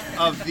point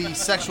of the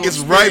sexual It's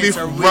right experience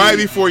are we... right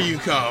before you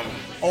come.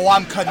 Oh,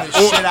 I'm cutting the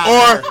shit out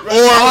of her.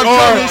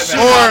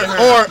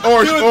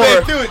 Or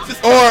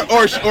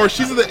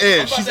she's at the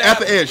edge. She's at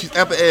the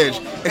edge.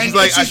 And she's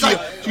like,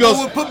 she goes,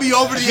 "Oh, put me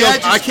over the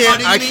edge." I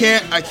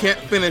can't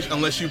finish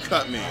unless you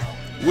cut me.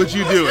 Would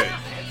you do it?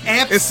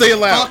 And say it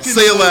loud.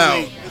 Say it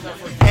loud.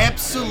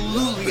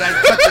 Absolutely, I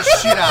cut the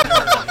shit out of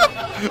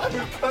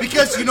her.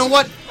 Because you know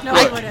what? No,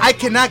 I wouldn't. I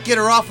cannot get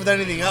her off with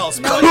anything else.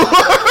 But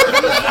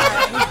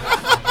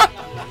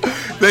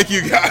Thank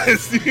you,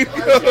 guys. Thank you.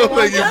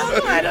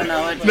 I don't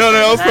know what to No, say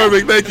that was to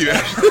perfect. Thank you.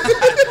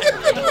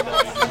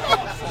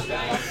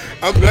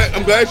 I'm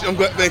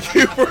glad. Thank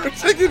you for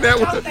taking that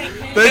one.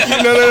 Thank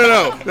you.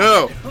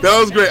 No. That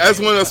was great. I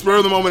just wanted a spur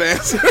of the moment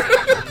answer.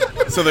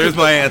 So there's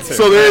my answer.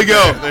 So there you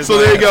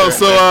go.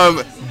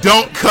 So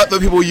don't cut the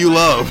people you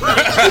love.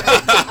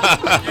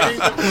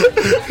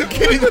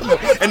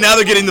 And now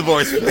they're getting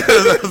divorced.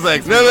 I was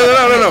like, No.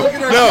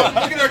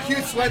 look at our cute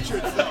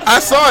sweatshirts. I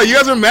saw it. You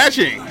guys are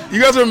matching.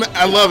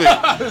 I love it.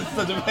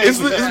 It's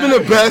been the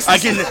best. I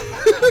can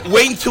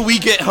wait until we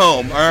get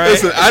home. All right.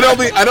 Listen, I don't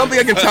think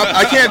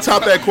I can't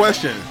top that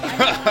question.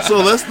 So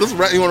let's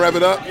wrap. You want to wrap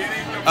it up?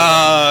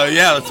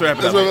 Yeah, let's wrap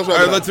it up. Let's wrap it All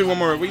right, up. let's do one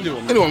more. We can do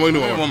one more. We can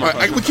do one more. All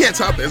right, we can't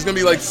top that. It's gonna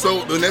be like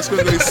so. The next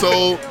one's gonna be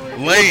so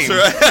lame.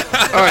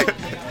 All right.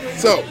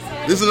 So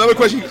this is another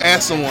question you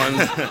ask someone.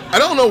 I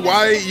don't know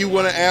why you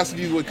want to ask if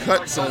you would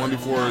cut someone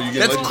before you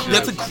get.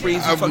 That's a crazy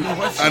fucking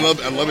question. I love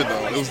it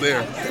though. It was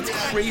there. That's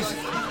crazy.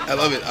 I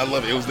love it.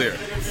 It was there.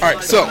 All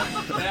right. So,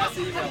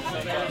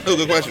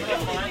 good question.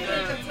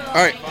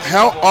 All right.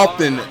 How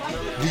often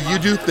do you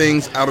do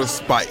things out of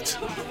spite?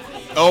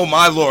 Oh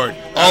my lord!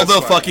 All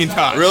the fucking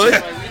time. Really?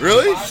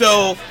 Really?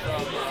 So,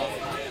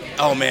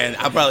 oh man,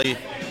 I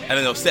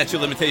don't know, statute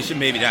of limitation,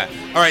 maybe not.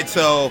 All right,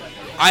 so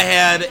I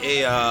had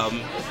a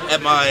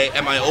at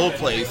my old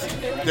place.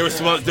 There was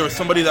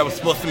somebody that was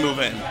supposed to move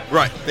in.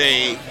 Right.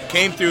 They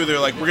came through. They're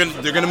like,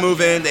 they're gonna move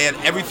in. They had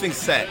everything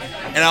set,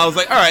 and I was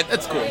like, all right,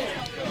 that's cool.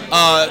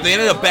 They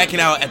ended up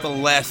backing out at the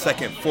last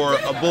second for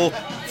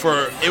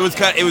it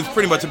was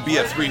pretty much a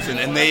BS reason,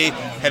 and they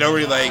had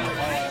already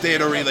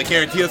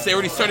guaranteed us. They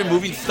already started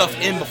moving stuff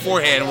in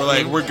beforehand. We're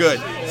like, we're good.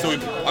 So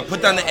I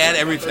put down the ad,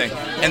 everything,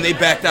 and they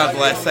backed out at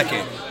the last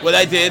second. What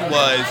I did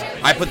was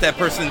I put that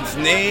person's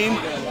name,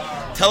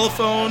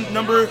 telephone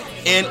number,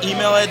 and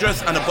email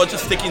address on a bunch of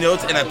sticky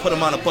notes, and I put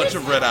them on a bunch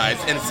of red eyes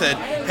and said,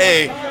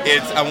 hey,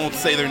 I won't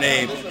say their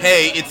name,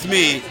 hey, it's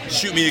me,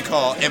 shoot me a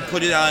call, and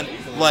put it on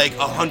like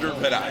 100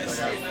 red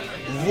eyes.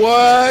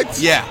 What?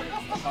 Yeah.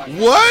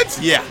 What?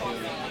 Yeah.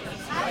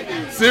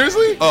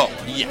 Seriously? Oh,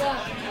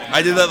 yeah.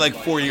 I did that like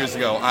 4 years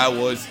ago. I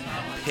was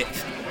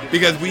pissed.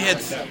 Because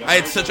I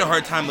had such a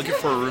hard time looking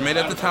for a roommate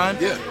at the time.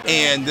 Yeah.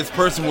 And this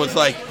person was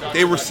like,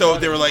 they were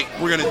like,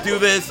 we're going to do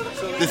this.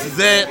 This is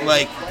it.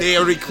 Like, they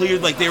already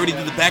did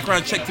the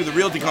background check through the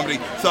realty company.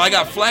 So I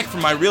got flack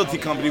from my realty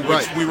company, which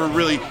right. we're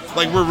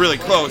really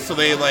close. So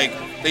they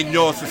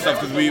know us and stuff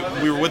because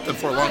we were with them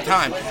for a long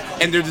time.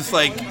 And they're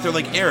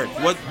like, Eric,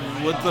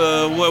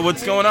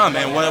 what's going on,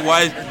 man?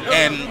 Why?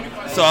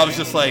 And so I was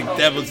just like,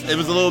 it was a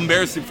little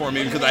embarrassing for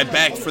me because I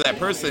backed for that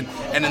person,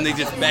 and then they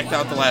just backed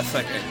out the last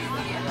second.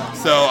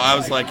 So I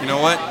was like, you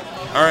know what?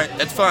 All right,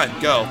 that's fine.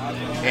 Go.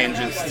 And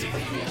just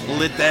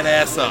lit that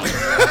ass up.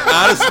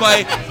 Out of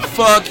spite,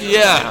 fuck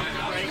yeah.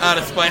 Out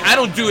of spite. I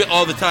don't do it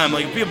all the time.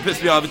 Like, if people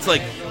piss me off, it's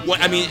like,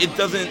 what? I mean, it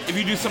doesn't, if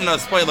you do something out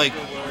of spite, like,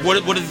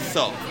 what does it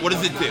solve? What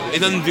does it do? It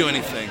doesn't do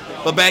anything.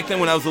 But back then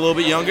when I was a little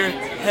bit younger,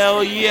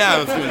 hell yeah, I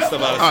was doing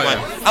stuff out of spite.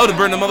 Yeah. I would have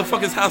burned the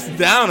motherfucker's house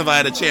down if I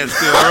had a chance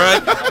to, all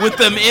right? With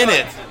them in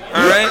it.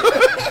 All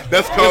right.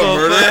 That's called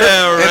murder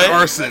and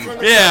arson.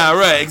 Yeah,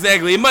 right.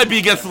 Exactly. It might be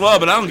against the law,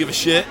 but I don't give a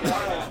shit.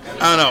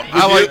 I don't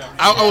know.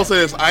 I will say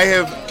this. I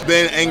have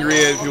been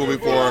angry at people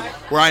before,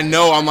 where I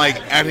know I'm like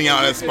acting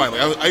out as spite.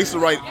 Like I used to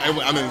write.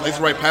 I used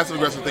to write passive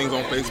aggressive things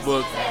on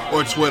Facebook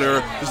or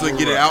Twitter just to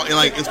get it out. And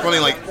like it's funny.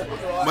 Like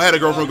I had a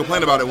girlfriend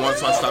complain about it once,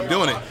 so I stopped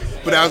doing it.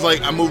 But I was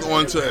like, I moved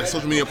on to a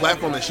social media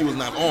platform that she was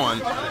not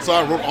on, so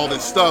I wrote all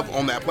this stuff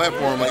on that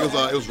platform. Like it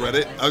was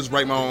Reddit. I just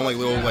write my own like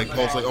little like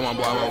posts like, oh my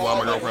blah blah blah,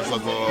 my girlfriend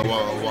sucks, blah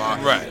blah blah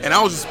blah. Right. And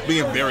I was just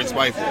being very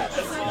spiteful.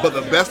 But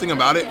the best thing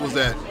about it was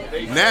that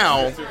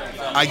now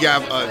I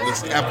have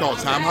this app called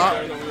Time Hop,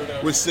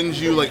 which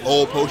sends you like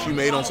old posts you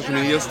made on social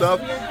media stuff,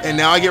 and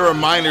now I get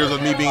reminders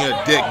of me being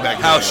a dick back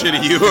then. How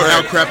shitty you were.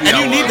 How crappy and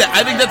I you was. need that.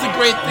 I think that's a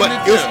great thing But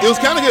to do. it was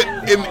kind of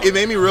good. It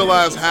made me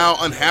realize how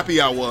unhappy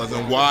I was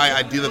and why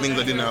I did the things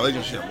I did in our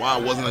relationship. Why I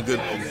wasn't a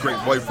great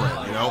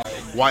boyfriend. You know,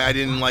 why I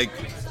didn't like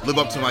live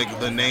up to like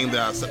the name that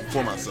I set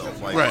for myself.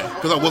 Like, right.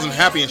 Because I wasn't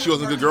happy and she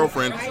wasn't a good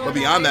girlfriend. But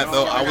beyond that,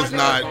 though, I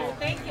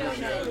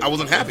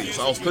wasn't happy.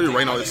 So I was clearly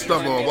writing all this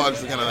stuff, blah blah blah,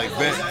 just to kind of like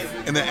vent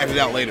and then edit it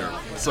out later.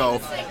 So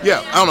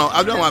yeah, I don't know.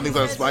 I've done a lot of things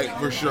out of spite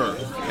for sure.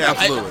 Yeah,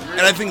 absolutely.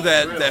 And I think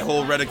that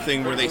whole Reddit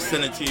thing where they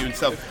send it to you and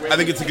stuff, I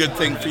think it's a good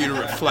thing for you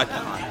to reflect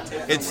on.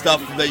 It's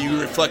stuff that you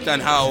reflect on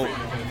how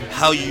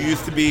you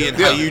used to be and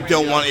how you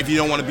don't want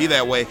to be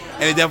that way,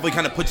 and it definitely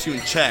kind of puts you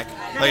in check.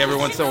 Like every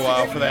once in a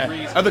while for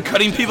that. Are the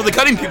cutting people? The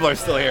cutting people are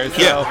still here. So.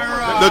 Yeah,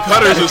 the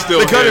Cutters are still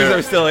here. The Cutters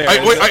are still here.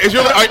 Wait, is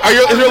your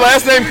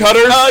last name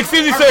Cutters?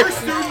 Excuse me, sir.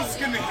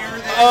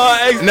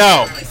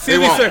 No. Excuse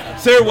me, sir.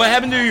 Sir, what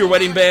happened to your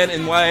wedding band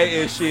and why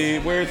is she?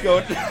 Where it's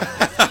going?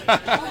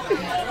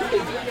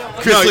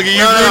 Chris, look at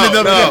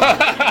you.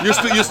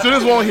 No. Your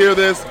students won't hear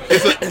this.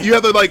 You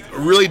have to like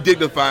really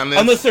dignify this.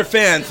 Unless they're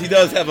fans, he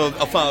does have a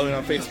following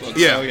on Facebook.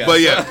 Yeah, so, yeah.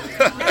 but yeah,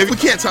 if we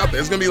can't top that,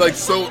 it's gonna be like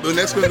so. The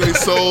next one's gonna be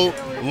so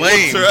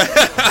lame.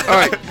 All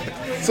right,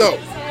 so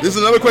this is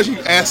another question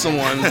you ask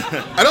someone.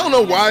 I don't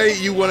know why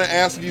you want to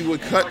ask if you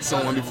would cut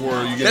someone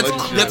before you get.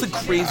 That's a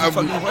crazy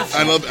fucking question.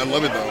 I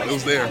love it though. It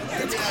was there.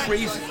 That's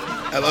crazy.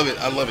 I love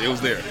it. It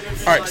was there.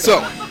 All right,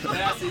 so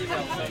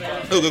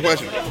good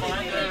question.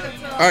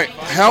 All right,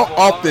 how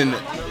often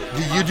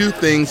do you do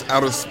things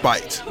out of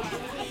spite?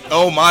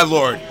 Oh my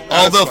lord,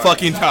 all the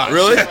fucking time.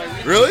 Really?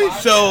 Really?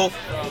 So,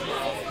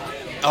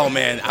 oh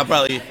man, I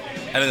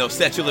don't know,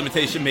 statute of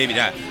limitation, maybe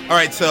not. All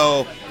right,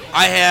 so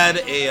I had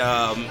a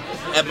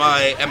at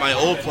my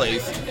old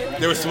place,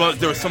 there was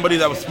somebody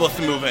that was supposed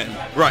to move in.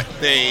 Right.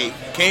 They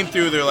came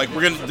through. They're like,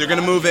 they're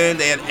gonna move in.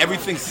 They had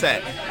everything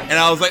set, and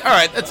I was like, all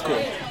right, that's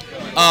cool.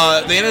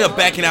 They ended up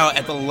backing out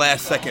at the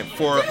last second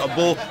for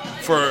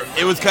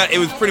it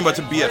was pretty much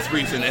a BS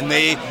reason, and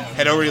they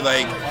had already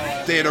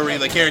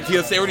guaranteed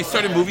us. They already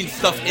started moving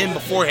stuff in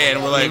beforehand,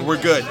 and we're like,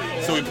 we're good.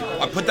 So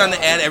I put down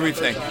the ad,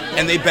 everything,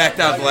 and they backed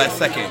out at the last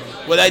second.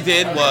 What I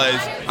did was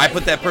I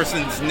put that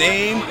person's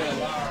name,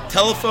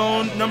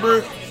 telephone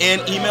number,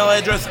 and email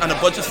address on a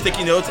bunch of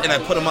sticky notes, and I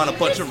put them on a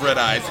bunch of red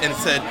eyes, and it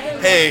said,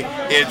 hey,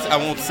 I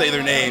won't say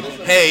their name,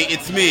 hey,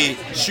 it's me,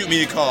 shoot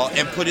me a call,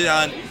 and put it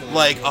on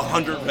like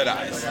 100 red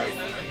eyes.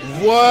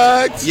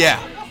 What? Yeah.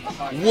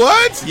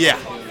 What? Yeah.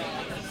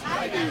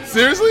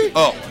 Seriously?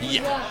 Oh,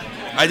 yeah.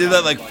 I did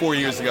that like 4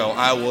 years ago.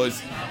 I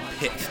was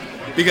pissed.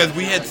 Because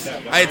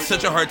I had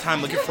such a hard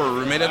time looking for a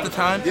roommate at the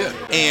time. Yeah.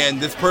 And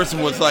this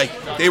person was like,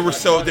 they were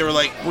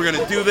like, we're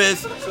going to do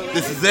this.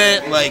 This is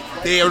it. Like,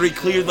 they already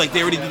did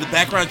the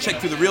background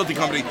check through the realty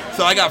company.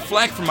 So I got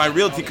flack from my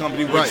realty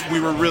company, which we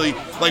were really,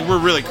 we're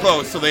really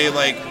close. So they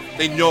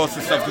know us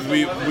and stuff because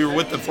we were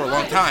with them for a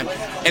long time.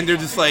 And they're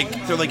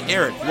like,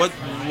 Eric,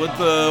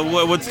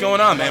 what's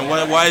going on, man?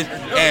 Why?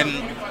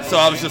 And so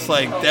I was just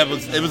like, it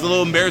was a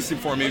little embarrassing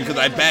for me because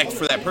I backed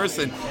for that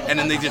person and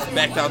then they just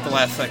backed out the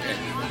last second.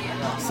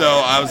 So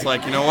I was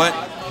like, you know what?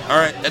 All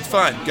right, that's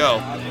fine. Go.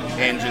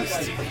 And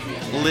just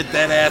lit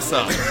that ass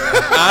up.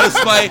 Out of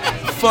spite,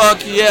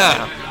 fuck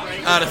yeah.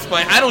 Out of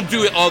spite. I don't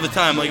do it all the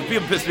time. Like, if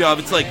people piss me off,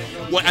 it's like,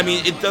 what? I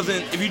mean, it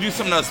doesn't, if you do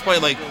something out of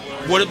spite, like,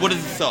 what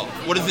does it solve?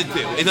 What does it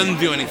do? It doesn't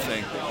do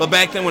anything. But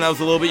back then when I was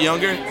a little bit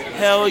younger,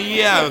 hell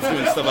yeah, I was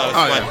doing stuff out of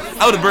spite.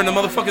 Yeah. I would have burned the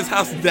motherfucker's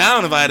house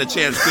down if I had a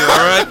chance to, all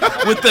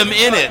right? With them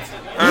in it,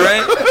 all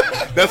right?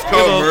 That's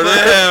called murder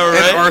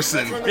and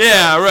arson.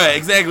 Yeah, right,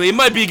 exactly. It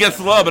might be against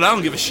the law, but I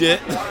don't give a shit.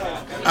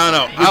 I don't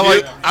know.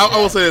 I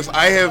will say this.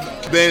 I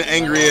have been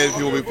angry at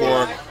people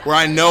before, where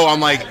I know I'm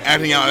like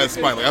acting out as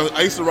spite. Like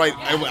I used to write.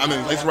 I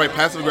used to write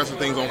passive aggressive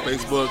things on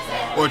Facebook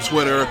or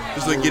Twitter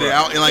just to get it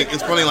out. And like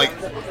it's funny. Like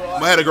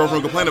I had a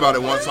girlfriend complain about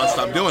it once, so I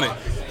stopped doing it.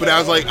 But I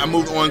was like, I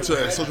moved on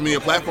to a social media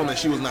platform that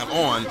she was not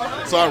on,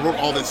 so I wrote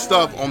all this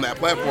stuff on that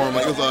platform.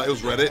 Like it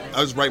was Reddit.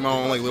 I just write my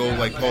own like little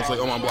like posts like,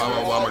 oh my blah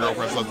blah blah, my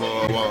girlfriend sucks,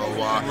 blah blah blah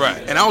blah.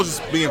 Right. And I was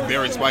just being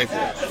very spiteful.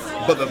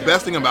 But the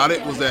best thing about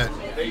it was that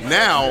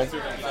now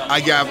I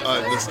have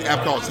this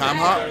app called Time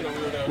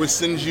Hop, which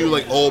sends you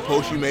like old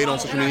posts you made on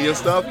social media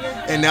stuff,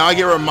 and now I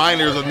get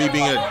reminders of me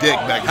being a dick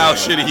back then. How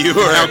shitty you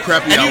were. How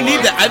crappy and I you was.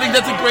 need that. I think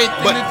that's a great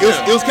thing But to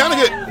do. it was kind of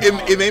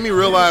good. It made me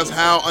realize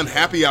how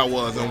unhappy I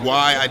was and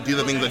why I did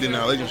the things I did in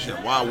our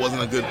relationship. Why I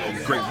wasn't a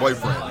great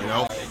boyfriend. You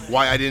know,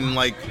 why I didn't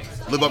like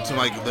live up to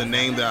like the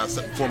name that I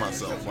set for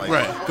myself. Like,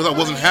 Right. because I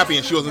wasn't happy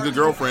and she wasn't a good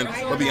girlfriend.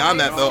 But beyond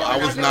that, though, I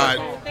wasn't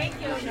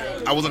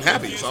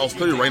happy. So I was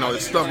clearly writing all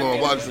this stuff, blah, blah,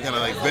 blah, just to kind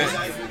of like vent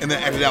and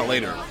then act it out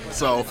later.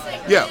 So,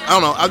 yeah, I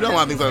don't know. I've done a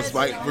lot of things out of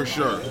spite, for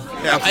sure.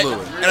 Yeah,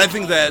 Absolutely. and I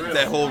think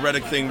that whole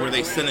Reddit thing where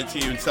they send it to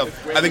you and stuff,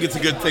 I think it's a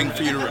good thing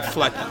for you to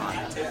reflect on.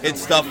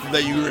 It's stuff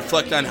that you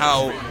reflect on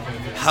how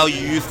you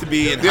used to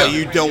be and how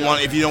you don't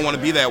want, if you don't want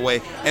to be that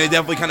way. And it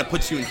definitely kind of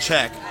puts you in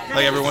check,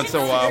 like every once in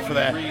a while for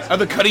that. Are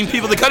the cutting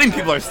people? The cutting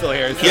people are still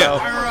here. So.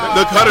 Yeah,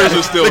 the Cutters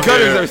are still The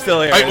Cutters here. are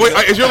still here.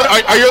 Wait, is your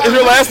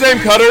last name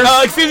Cutters?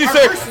 Excuse me,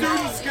 sir.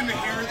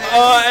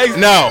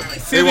 No.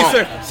 Excuse me,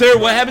 sir. Sir,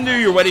 what happened to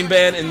your wedding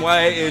band and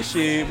why is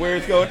she? Where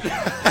it's going?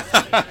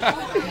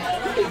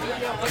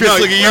 Chris,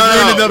 look at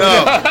you.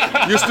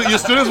 No. Your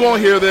students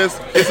won't hear this.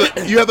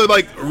 You have to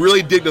like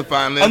really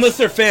dignify this. Unless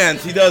they're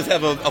fans, he does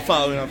have a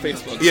following on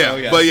Facebook. Yeah, so,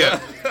 yeah. but yeah.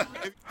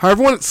 Hi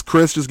everyone, it's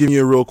Chris. Just giving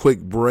you a real quick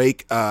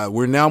break.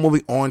 We're now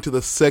moving on to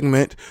the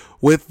segment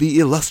with the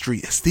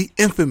illustrious, the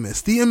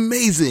infamous, the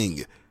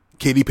amazing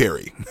Katy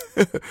Perry.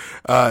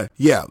 I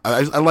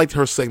liked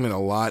her segment a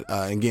lot.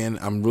 Again,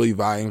 I'm really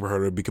vying for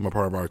her to become a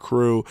part of our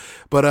crew.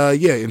 But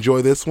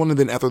enjoy this one. And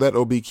then after that,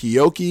 it'll be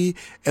Kiyoki.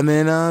 And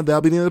then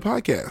that'll be the end of the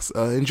podcast.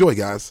 Enjoy,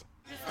 guys.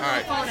 All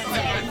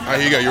right,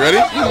 here you go. You ready?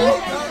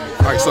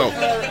 All right, so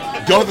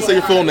don't have to say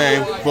your full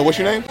name, but what's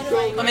your name?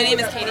 Well, my name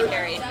is Katy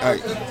Perry. All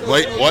right.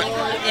 Wait, what?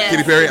 Yes.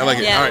 Katy Perry? I like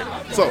it. Yeah. All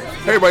right. So,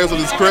 hey everybody, so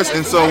this is Chris,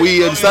 and so we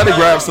decided to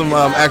grab some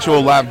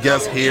actual live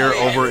guests here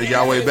over at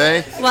Galway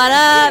Bay. What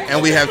up?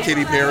 And we have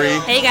Katy Perry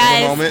Hey, guys.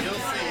 in a moment.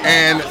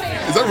 And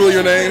is that really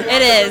your name?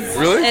 It is.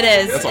 Really? It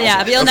is. That's awesome.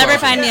 Yeah, but you'll That's never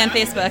awesome. find me on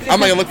Facebook. I'm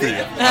not going to look for you.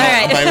 All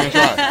right. I'm not even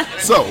going to try.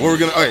 So, all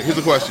right, here's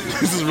the question.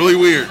 This is really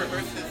weird.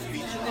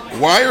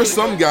 Why are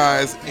some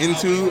guys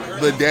into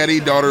the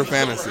daddy-daughter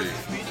fantasy?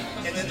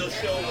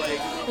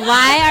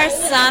 Why are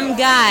some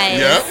guys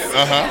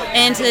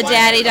into the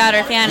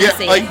daddy-daughter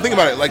fantasy? Yeah, like think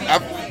about it. Like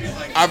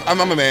I'm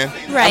a man.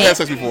 Right. I've had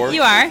sex before.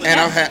 You are. And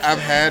Yeah. I've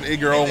had a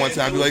girl one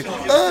time be like,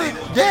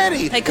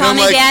 daddy. Like, And call I'm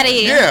me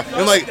daddy. Yeah.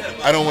 And like,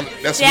 I don't want.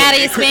 That's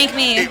Daddy, what, spank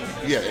me.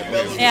 Yeah.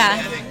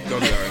 Yeah.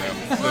 Don't do that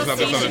right now. That's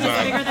not the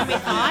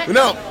time. But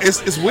no,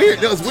 it's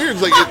weird. No, it's weird.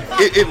 It's like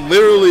it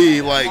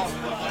literally like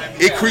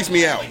it creeps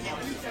me out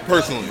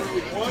personally.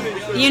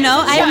 You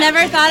know, I've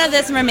never thought of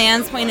this from a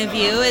man's point of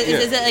view.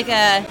 Is it like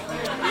a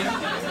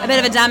bit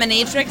of a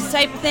dominatrix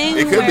type thing?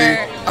 It could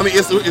where- be. I mean,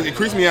 it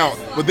creeps me out.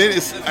 But then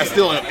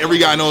every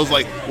guy knows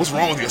like, what's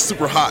wrong with you? It's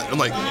super hot. I'm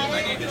like,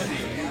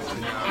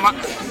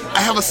 I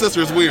have a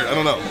sister. It's weird. I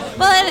don't know.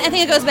 Well, and I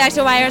think it goes back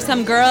to why are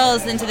some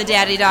girls into the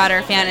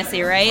daddy-daughter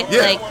fantasy, right?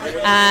 Yeah.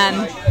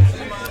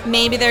 Like,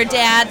 maybe their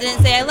dad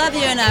didn't say I love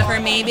you enough, or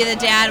maybe the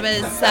dad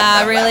was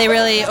really,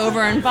 really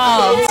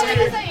over-involved.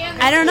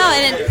 I don't know.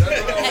 And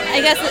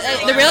I guess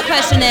the real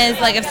question is,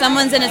 like, if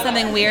someone's into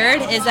something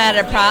weird, is that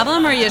a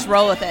problem, or you just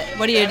roll with it?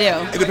 What do you do?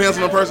 It depends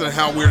on the person and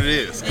how weird it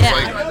is. 'Cause, Yeah.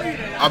 like,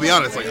 I'll be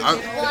honest. Like, I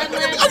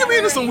can be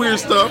into some weird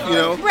stuff, you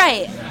know.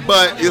 Right.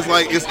 But it's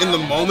like it's in the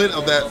moment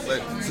of that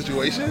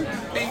situation.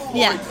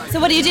 Yeah. So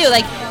what do you do?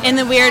 Like, in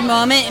the weird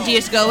moment, do you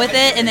just go with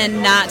it and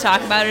then not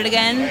talk about it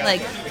again?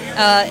 Like,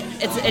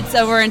 it's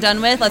over and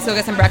done with. Let's go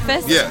get some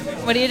breakfast. Yeah.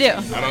 What do you do?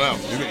 I don't know.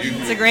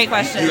 It's a great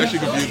question. You actually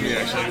confused me,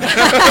 actually.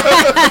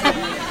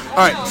 All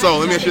right, so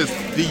let me ask you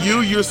this. Do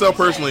you yourself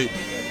personally,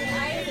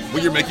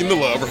 when you're making the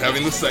love or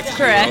having the sex with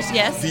Correct,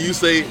 someone else, yes. do you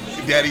say,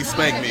 Daddy,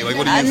 spank me? Like,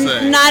 what do you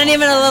say? Not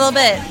even a little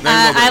bit. Not even a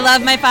little bit. I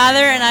love my father,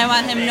 and I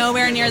want him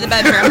nowhere near the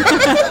bedroom.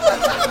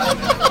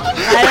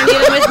 I don't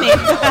need him with me.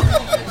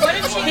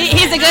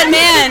 He's a good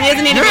man. He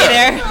doesn't need to be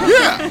there.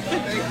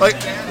 Yeah. Like,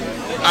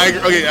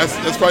 okay,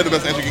 that's probably the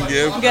best answer you can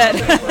give. Good.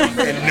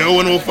 And no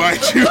one will find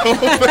you. All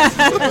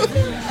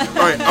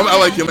right, I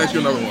like you. I'm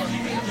asking you another one.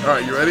 All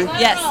right, you ready?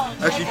 Yes.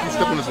 Actually, you can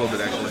step on this a little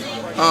bit, actually.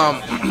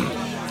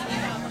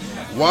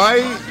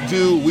 Why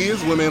do we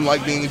as women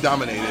like being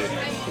dominated?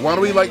 Why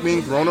do we like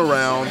being thrown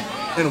around?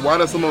 And why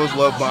do some of us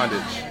love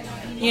bondage?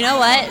 You know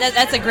what?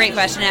 That's a great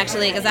question,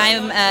 actually, because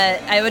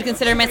I would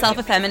consider myself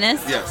a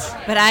feminist. Yes.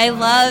 But I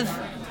love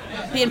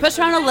being pushed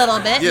around a little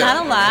bit, Yeah.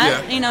 not a lot.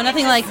 Yeah. You know,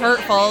 nothing like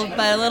hurtful,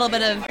 but a little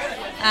bit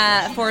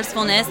of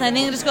forcefulness. And I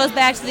think it just goes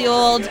back to the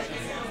old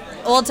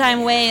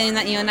time way in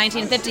that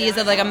 1950s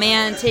of like a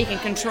man taking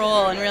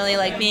control and really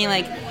like being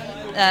like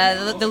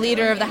the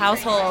leader of the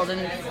household. And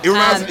It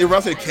reminds me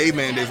of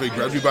caveman days where he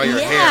grabs you by your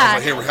hair. yeah, It's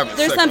like, hey, we're having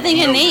there's sex. something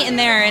No. innate in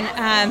there, and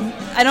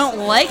I don't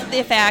like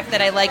the fact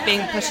that I like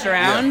being pushed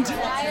around,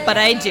 but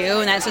I do,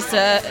 and that's just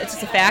it's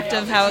just a fact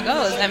of how it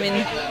goes. I mean,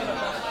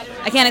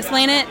 I can't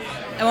explain it.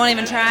 I won't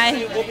even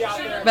try,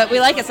 but we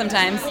like it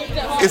sometimes.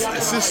 It's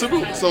just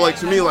super. So like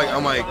to me, like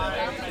I'm like,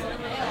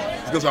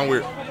 it's gonna sound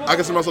weird. I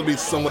consider myself to be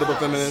somewhat of a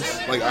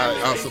feminist. Like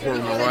I support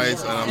women's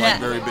rights, and I'm like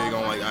very big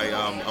on like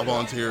I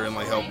volunteer and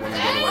like help women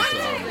go to like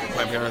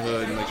Planned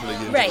Parenthood and make sure they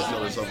get into the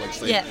facility and stuff like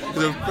safe. Yeah.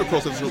 Because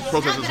they're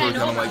protesters who are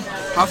kind of like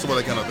hostile by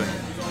that kind of thing.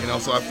 You know,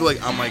 so I feel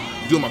like I'm like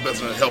doing my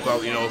best to help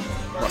out, you know,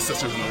 my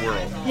sisters in the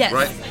world. Yes.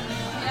 Right.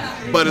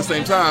 But at the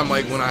same time,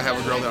 like when I have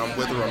a girl that I'm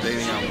with or I'm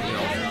dating, I'm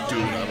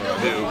do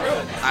whatever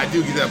I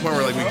do get to that point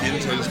where like we get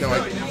into it, just kind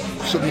of like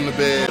shook them in the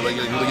bed, like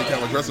really get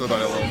kind of aggressive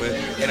about it a little bit.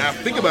 And I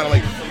think about it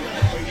like,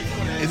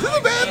 is this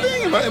a bad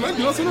thing? Am I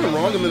doing something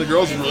wrong? And then the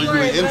girls are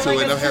really into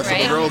it. And I've had some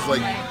girls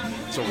like,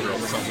 that sounds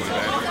really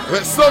bad.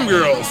 But some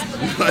girls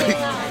like,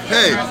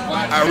 hey,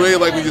 I really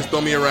like when you just throw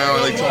me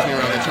around, like toss me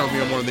around, and chunk me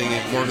more than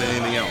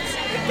anything else.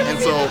 And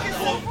so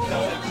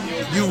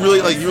you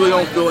really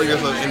don't feel like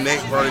there's an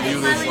innate part of you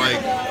that's like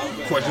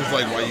questions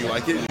like why you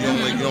like it.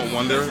 You don't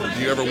wonder.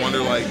 Do you ever wonder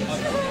like,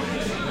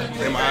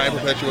 am I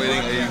perpetuating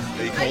a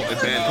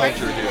bad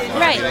culture here?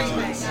 Right.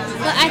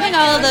 Well, I think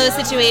all of those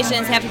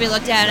situations have to be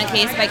looked at on a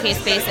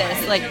case-by-case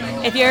basis. Like,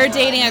 if you're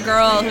dating a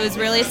girl who's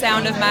really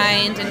sound of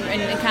mind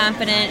and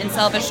confident and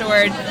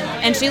self-assured,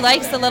 and she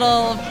likes the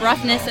little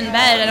roughness in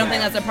bed, I don't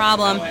think that's a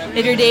problem.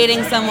 If you're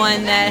dating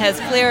someone that has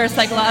clear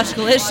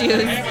psychological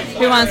issues,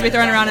 who wants to be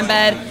thrown around in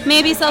bed,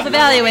 maybe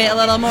self-evaluate a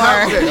little more.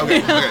 Okay.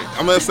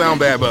 I'm going to sound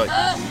bad, but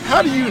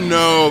how do you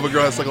know if a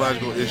girl has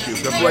psychological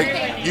issues? That's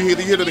like, you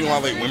hear the thing a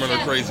lot like women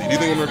are crazy. Do you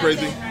think women are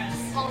crazy?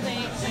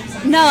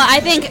 No, I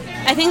think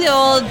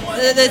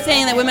the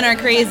saying that women are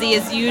crazy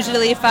is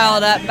usually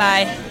followed up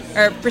by,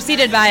 or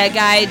preceded by, a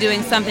guy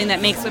doing something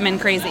that makes women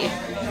crazy.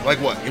 Like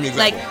what? Give me an example.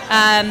 Like,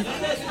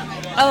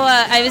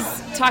 I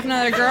was talking to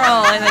another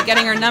girl and like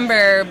getting her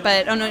number,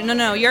 but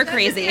no, you're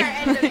crazy.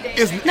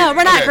 No,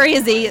 we're not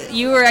crazy.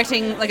 You were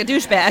acting like a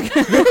douchebag.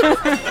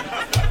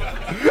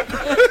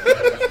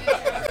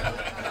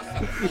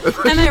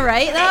 Am I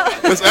right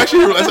though? That's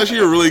actually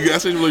a really good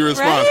response.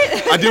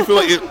 Right? I do feel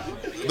like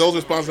those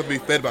responses have to be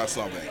fed by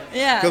something.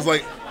 Yeah. Because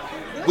like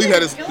we've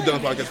done a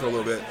podcast for a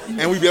little bit,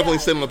 and we've definitely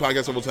said on the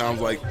podcast several times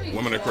like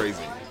women are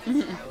crazy.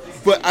 Mm-hmm.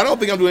 But I don't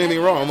think I'm doing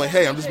anything wrong. I'm like,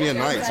 hey, I'm just being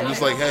nice. I'm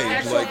just like, hey,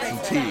 would you like some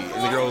tea?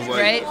 And the girl was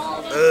like,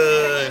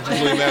 and she's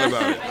really mad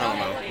about it. I don't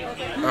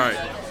know. All right,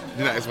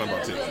 you're not asking me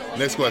about tea.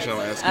 Next question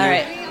I'll ask you.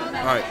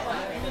 All right.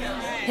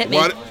 Hit me.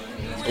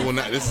 Well,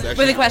 this is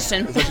actually with a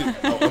question.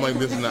 I'm like,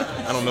 this is not.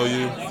 I don't know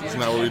you. This is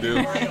not what we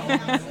do.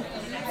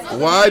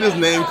 Why does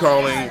name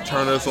calling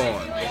turn us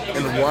on,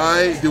 and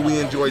why do we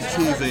enjoy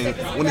teasing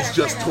when it's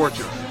just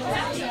torture?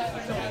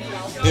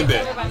 In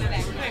bed.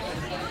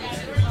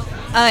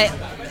 All right.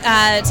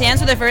 To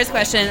answer the first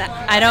question,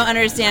 I don't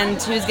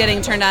understand who's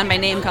getting turned on by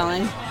name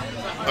calling.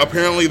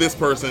 Apparently, this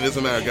person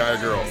doesn't matter, guy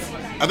or girl.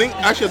 I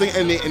think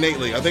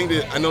innately.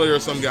 I know there are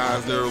some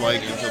guys that are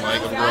like into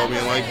like a girl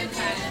being like,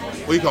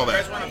 what do you call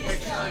that?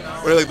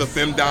 Where like the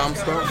femdom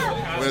stuff,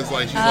 where it's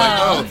like she's like,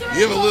 oh,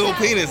 you have a little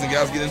penis, and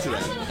guys get into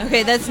that.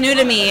 Okay, that's new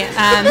to me.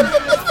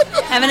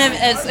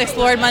 Haven't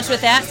explored much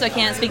with that, so I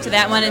can't speak to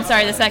that one. And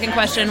sorry, the second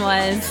question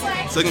was.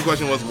 Second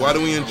question was, why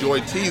do we enjoy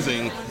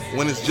teasing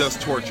when it's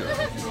just torture?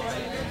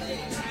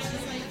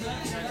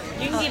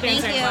 You can keep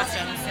answering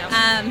questions.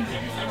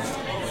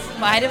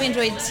 Why do we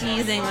enjoy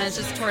teasing when it's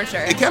just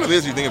torture? It kind of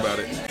is, if you think about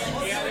it.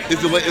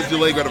 It's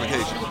delayed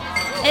gratification.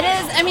 It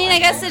is. I mean, I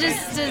guess it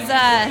just is.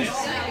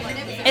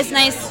 It's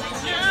nice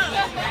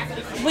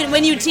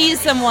when you tease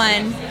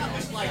someone.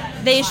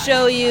 They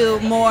show you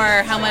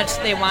more how much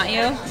they want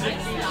you.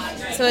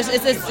 So it's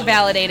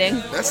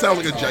validating. That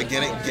sounds like a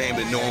gigantic game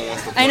that no one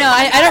wants to play. I know.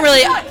 I don't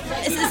really.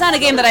 It's not a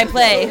game that I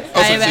play.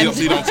 Oh, so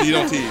you don't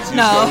tease.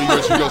 No.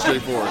 You go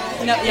straight for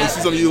it. No. Yeah. This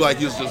is something you like.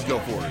 You just go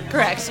for it.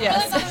 Correct.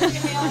 Yes.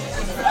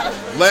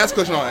 Last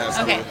question I'll ask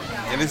Okay. you,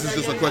 and this is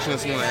just a question that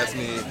someone asked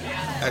me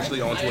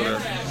actually on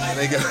Twitter. And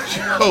they go,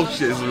 oh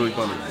shit, this is really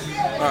funny.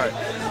 All right.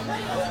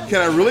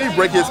 Can I really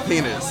break his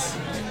penis?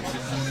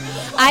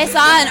 I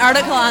saw an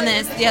article on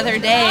this the other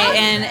day,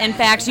 and in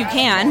fact, you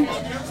can.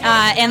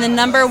 And the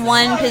number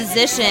one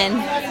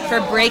position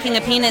for breaking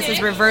a penis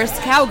is reverse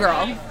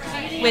cowgirl,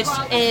 which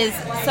is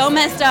so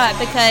messed up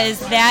because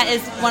that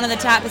is one of the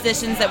top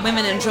positions that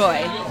women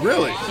enjoy.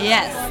 Really?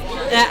 Yes.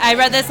 I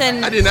read this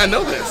in. I did not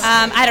know this.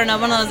 I don't know,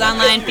 one of those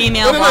online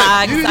female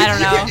blogs. I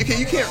don't know.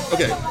 You can't.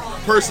 Okay.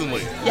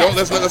 Personally,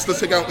 yes. Let's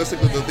take out the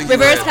things.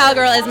 Reverse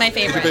cowgirl is my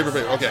favorite. It's your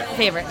favorite. Okay.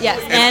 Favorite, yes,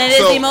 and it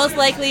is the most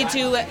likely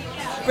to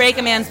break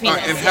a man's penis.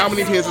 Right, and how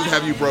many penises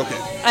have you broken?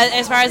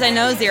 As far as I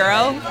know, 0.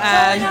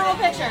 No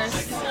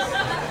pictures.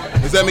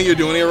 Does that mean you're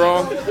doing it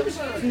wrong?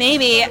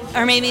 Maybe,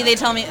 or maybe they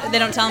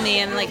don't tell me,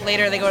 and like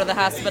later they go to the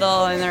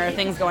hospital and there are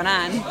things going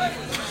on.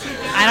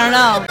 I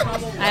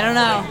don't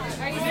know.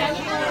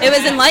 It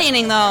was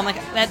enlightening though. I'm like,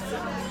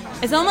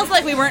 it's almost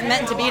like we weren't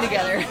meant to be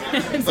together.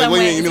 In some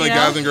ways, you mean like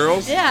guys and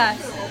girls? Yeah.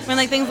 When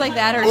like things like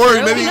that are or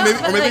true, maybe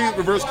like,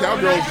 reverse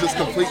cowgirl is just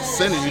complete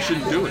sin and you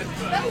shouldn't do it.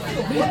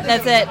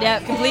 That's it. Yeah,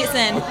 complete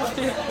sin.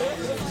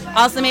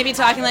 Also, maybe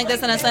talking like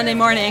this on a Sunday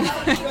morning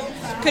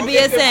could be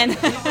a sin.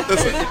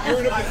 Listen. If you're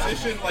in a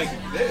position like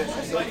this,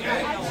 it's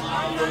okay.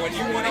 But when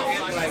you want to get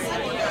like,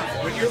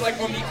 when you're like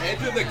on the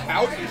edge of the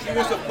couch and she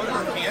wants to put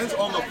her hands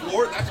on the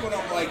floor, that's when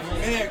I'm like,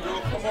 man,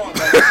 girl, come on.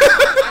 Like,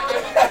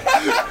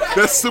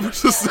 That's super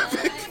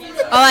specific.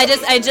 Oh,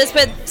 I just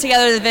put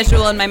together the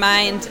visual in my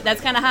mind. That's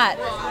kind of hot.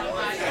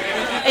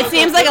 It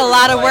seems like a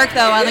lot of work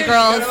though on the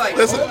girl's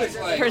Listen,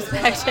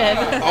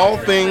 perspective. all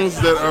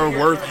things that are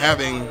worth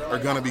having are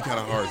gonna be kind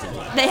of hard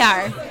sometimes. They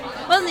are.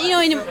 Well,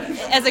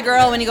 as a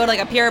girl, when you go to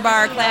like a Pure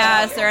Barre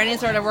class or any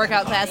sort of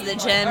workout class at the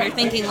gym, you're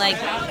thinking like,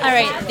 all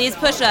right, these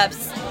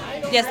push-ups,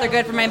 yes, they're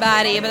good for my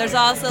body, but there's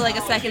also like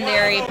a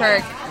secondary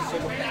perk.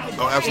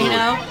 Oh, absolutely.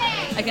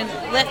 I can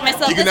lift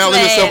myself. You can now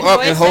lift yourself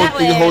up and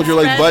hold your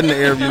like butt in the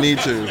air if you need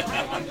to.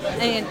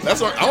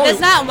 That's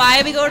not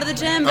why we go to the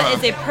gym, but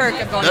it's a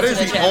perk of going to the gym.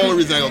 That is the only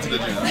reason I go to the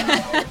gym.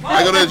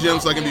 I go to the gym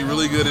so I can be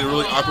really good at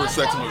really awkward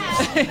sex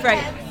moves.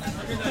 Right.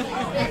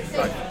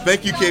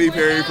 Thank you, Katy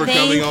Perry, for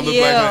coming on the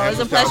Black Man. It was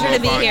a pleasure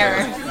to be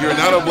here. You're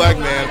not a black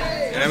man,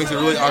 and that makes it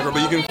really awkward.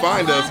 But you can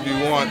find us if you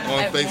want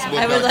on Facebook.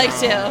 I would like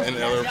to. And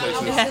other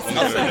places. Yes.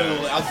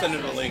 I'll send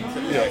it a link.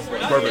 Yeah,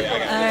 perfect.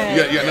 Right.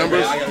 You got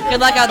numbers? Good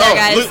luck out there,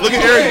 guys. Look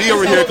at Eric D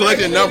over here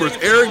collecting numbers.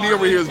 Eric D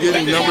over here is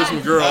getting numbers from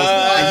girls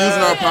and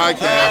using our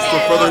podcast to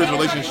further his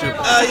relationship.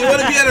 You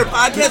want to be on our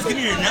podcast? Give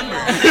me your number.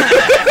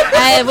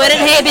 I wouldn't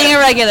hate being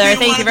a regular.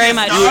 Thank you very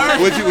much.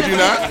 Would you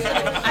not?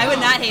 I would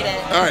not hate it.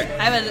 All right.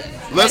 I would.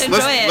 Let's enjoy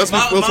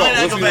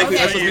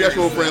it. be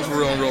actual friends for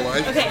real in real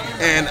life. Okay.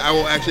 And I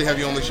will actually have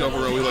you on the show for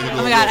real. We like to do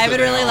Oh my God, I would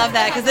really love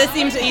that because this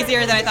seems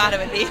easier than I thought it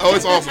would be. Oh,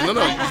 it's awesome. No,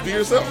 just be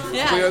yourself.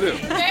 Yeah. That's what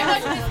you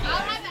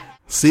gotta do.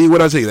 See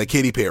what I tell you, that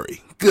Katy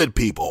Perry. Good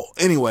people.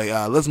 Anyway,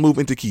 let's move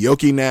into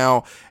Keoki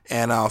now,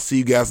 and I'll see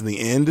you guys in the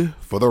end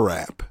for the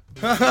rap.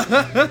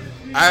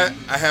 I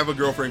have a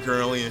girlfriend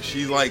currently, and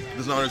she like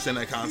doesn't understand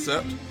that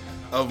concept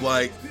of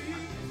like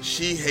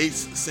she hates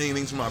seeing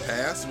things from my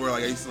past where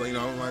like I used to like,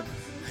 like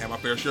have my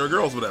fair share of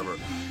girls, whatever,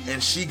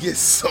 and she gets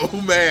so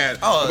mad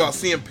about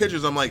seeing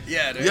pictures. I'm like,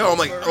 yeah, dude, yo, I'm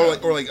like,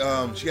 or like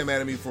she got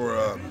mad at me for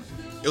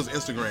it was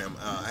Instagram.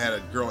 I had a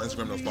girl on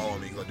Instagram that was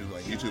following me because I do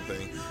like YouTube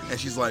thing, and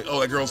she's like, oh,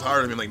 that girl's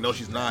higher than me. I'm like, no,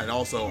 she's not. And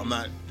also, I'm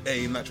not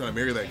trying to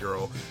marry that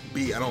girl.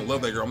 B, I don't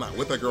love that girl. I'm not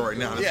with that girl right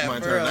now. This is my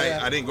entire night.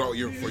 Yeah. I didn't go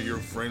out for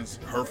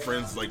her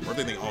friend's like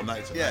birthday thing all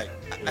night tonight.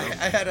 Yeah,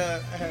 I had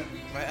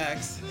my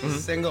ex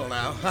single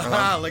now.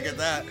 Look at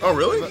that. Oh,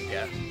 really? But,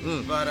 yeah.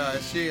 But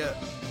she.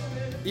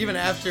 Even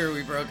after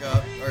we broke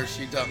up, or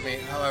she dumped me,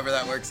 however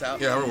that works out.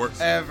 Yeah, however it works.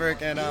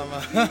 Freaking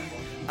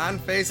on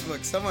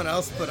Facebook, someone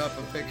else put up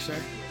a picture,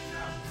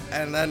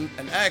 and then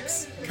an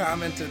ex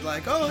commented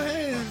like, "Oh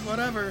hey,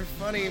 whatever,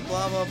 funny,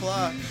 blah blah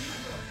blah."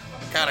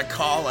 Got a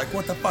call like,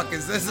 "What the fuck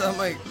is this?" I'm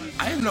like,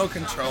 I have no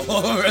control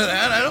over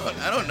that.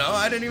 I don't know.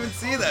 I didn't even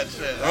see that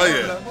shit. Oh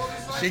yeah.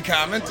 She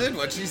commented.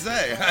 What'd she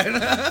say?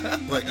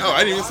 Like, oh,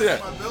 I didn't even see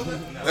that.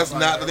 That's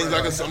not the things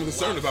I'm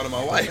concerned about in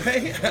my life.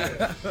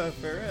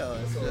 For real.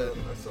 That's good.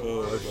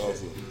 Oh, that's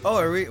awesome. Oh,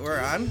 we're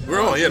on?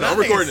 We're on, yeah. No, I'm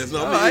recording this.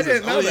 No, I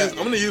didn't know that.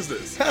 I'm gonna use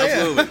this.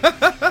 Absolutely.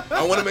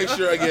 I want to make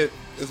sure I get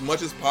as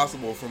much as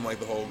possible from like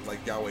the whole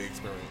like Galway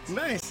experience.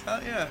 Nice.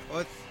 Oh yeah.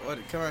 What?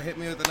 Come on, hit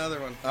me with another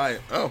one. All right.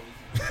 Oh.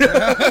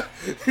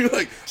 You're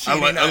like, I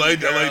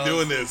like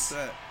doing this.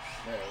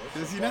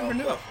 Because you never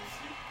know.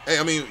 Hey,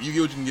 I mean, you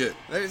get what you can get.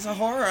 There's a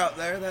whore out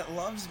there that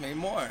loves me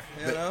more.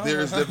 You know.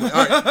 There is definitely.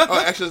 All right. Oh,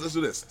 actually, let's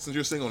do this. Since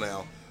you're single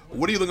now,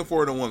 what are you looking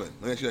for in a woman?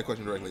 Let me ask you that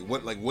question directly.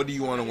 What do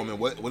you want in a woman?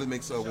 What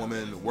makes a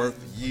woman worth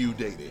you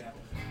dating?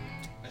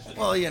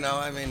 Well,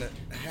 I mean,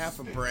 half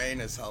a brain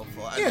is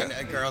helpful. I mean,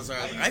 girls are,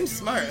 I'm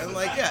smart. I'm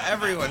like, yeah,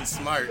 everyone's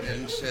smart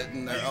and shit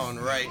in their own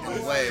right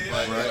and way,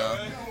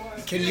 but,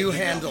 can you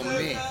handle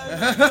me?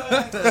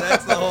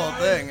 That's the whole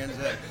thing. And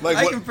like,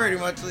 I can pretty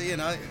much,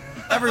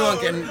 everyone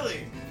can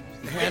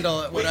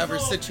handle whatever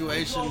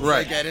situation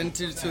they get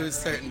into to a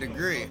certain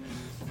degree.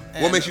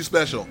 And what makes you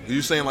special?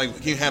 You're saying, like,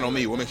 can you handle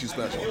me? What makes you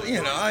special?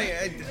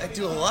 I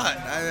do a lot.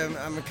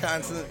 I'm a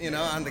constant,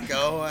 on the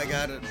go. I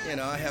got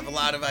I have a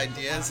lot of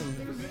ideas.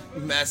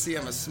 I'm messy.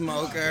 I'm a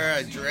smoker.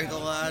 I drink a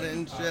lot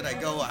and shit. I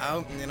go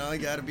out. I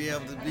got to be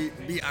able to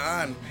be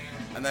on.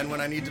 And then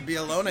when I need to be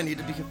alone, I need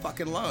to be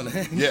fucking alone.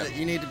 Yeah.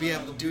 You need to be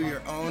able to do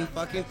your own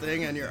fucking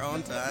thing on your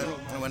own time.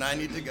 And when I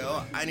need to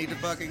go, I need to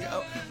fucking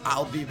go.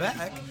 I'll be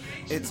back.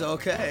 It's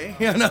okay,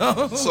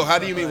 So how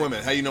do you meet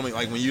women? How do you know me?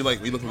 Like when you look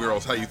for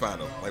girls, how do you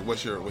find them? Like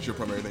what's your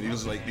primary thing? You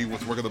just like you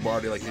work at the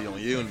bar, they like hit on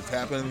you and it just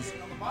happens?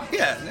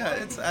 Yeah,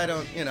 no, I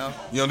don't. You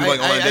don't do like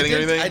online dating or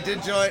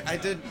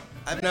anything?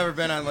 I've never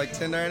been on like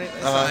Tinder or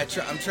anything,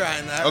 so I'm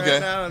trying that right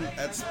now, and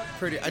that's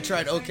pretty. I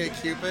tried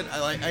OkCupid.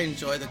 I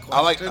enjoy the questions. I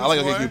like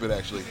OkCupid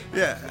actually.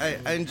 Yeah,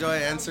 I enjoy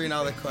answering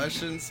all the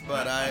questions,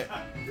 but I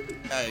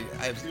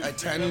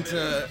tend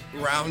to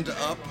round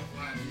up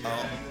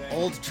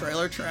old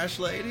trailer trash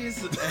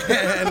ladies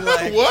and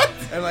like what?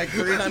 And like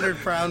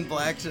 300-pound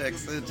black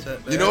chicks. And shit.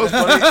 You know what's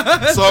funny?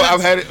 So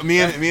I've had it.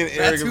 Me and Eric.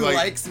 That's who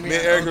likes me. Me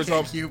and Eric were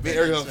talking about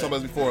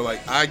this before.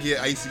 Like I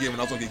used to get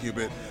when I was on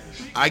OkCupid,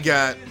 I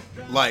got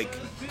like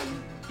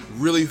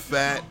really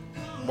fat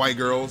white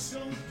girls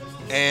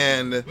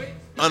and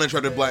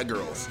unattractive black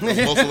girls. That's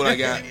most of what I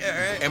got.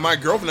 Yeah, right. And my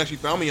girlfriend actually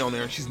found me on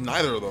there. She's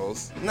neither of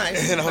those.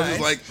 Nice, And I was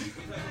just nice. like,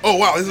 oh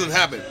wow, this doesn't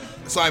happen.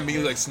 So I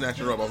immediately like snatched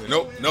her up. I was like,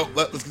 nope,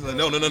 let's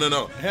no.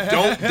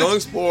 Don't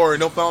explore.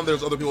 Don't find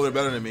there's other people that are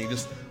better than me.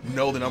 Just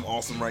know that I'm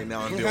awesome right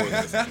now and deal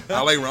with this.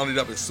 I like rounded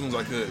up as soon as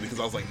I could because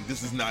I was like,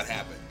 this does not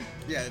happen.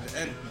 Yeah,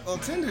 and well,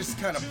 Tinder's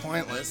kind of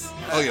pointless.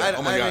 Oh yeah.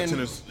 Oh my god, mean,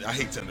 Tinder's. I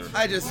hate Tinder.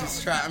 I just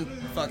was I'm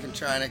fucking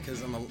trying it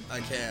because I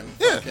can.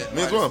 Yeah, Fuck it,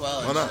 me as might well.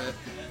 Why and not? shit.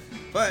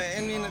 But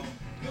I mean,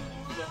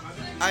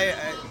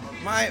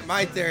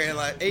 my theory,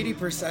 like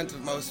 80%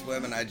 of most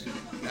women,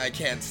 I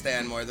can't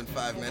stand more than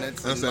 5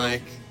 minutes. And Understandable.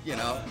 like, you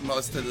know,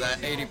 most of that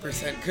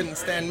 80% couldn't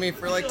stand me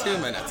for like 2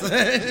 minutes.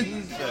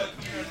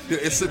 Dude,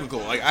 it's cyclical.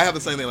 Like I have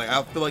the same thing. Like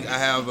I feel like I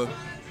have a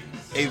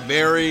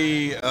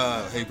very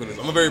how you put this?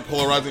 I'm a very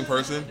polarizing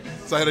person.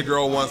 So I had a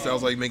girl once that I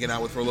was like making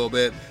out with for a little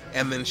bit,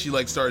 and then she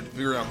like started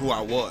figuring out who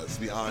I was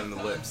behind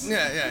the lips.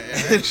 yeah.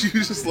 And she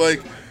was just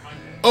like,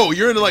 "Oh,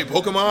 you're into like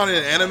Pokemon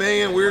and anime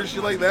and weird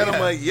shit like that?" Yeah. I'm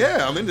like,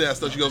 "Yeah, I'm into that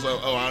stuff." She goes,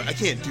 "Oh, I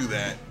can't do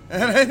that.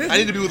 I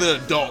need to be with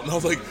an adult." And I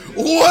was like,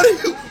 "What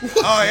are you?"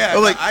 Oh yeah,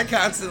 I'm like, I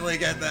constantly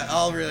get that.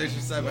 All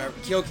relationships I've ever.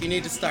 Kyoki, you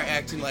need to start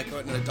acting like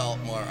an adult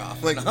more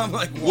often. like, I'm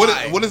like,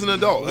 why? what is an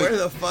adult? Like, Where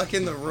the fuck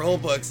in the rule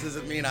books does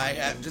it mean I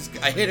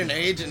hit an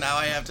age and now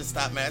I have to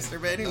stop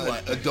masturbating?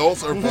 What?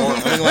 adults are boring. I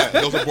ain't gonna lie.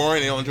 Adults are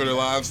boring. They don't enjoy their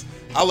lives.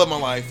 I love my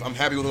life. I'm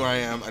happy with who I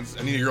am. I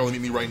need a girl to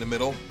meet me right in the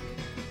middle,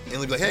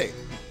 and be like, "Hey,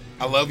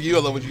 I love you. I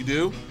love what you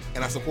do,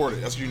 and I support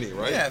it." That's what you need,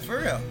 right? Yeah, for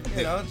real.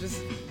 You Yeah. know,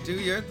 just do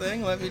your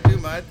thing, let me do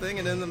my thing,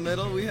 and in the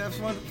middle we have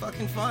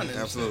fucking fun. And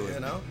Absolutely. shit,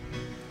 you know,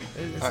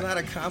 it's not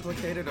a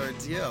complicated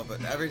ordeal,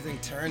 but everything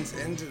turns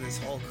into this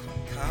whole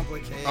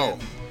complicated. Oh.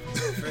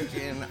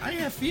 Freaking! I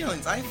have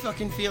feelings. I have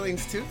fucking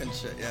feelings too and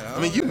shit. You know. I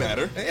mean, you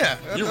matter. Yeah,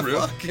 what You're the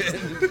real. fuck? You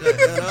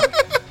know?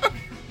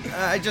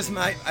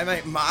 I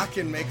might mock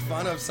and make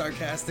fun of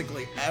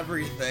sarcastically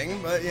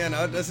everything, but you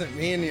know, it doesn't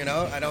mean, you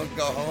know, I don't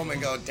go home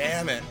and go,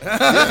 damn it.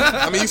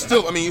 I mean, you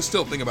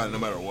still think about it no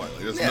matter what.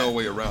 Like, there's Yeah. no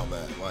way around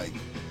that, like,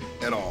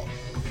 at all.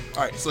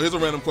 All right, so here's a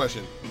random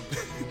question.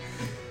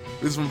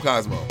 This is from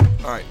Cosmo.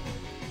 All right,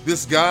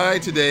 this guy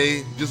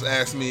today just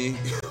asked me.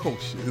 Oh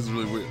shit, this is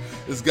really weird.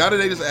 This guy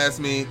today just asked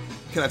me,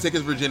 can I take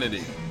his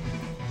virginity?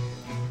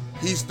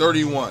 He's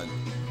 31.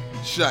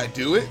 Should I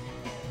do it?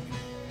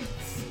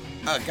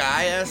 A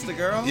guy asked a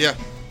girl? Yeah.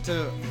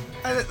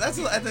 That's,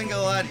 I think, a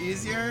lot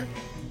easier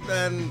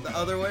than the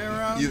other way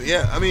around.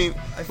 Yeah. I mean,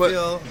 I but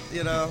feel,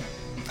 you know,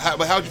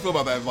 but how'd you feel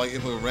about that? Like,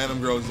 if a random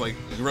girl is like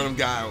a random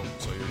guy,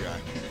 so you're a guy.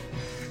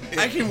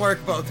 I can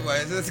work both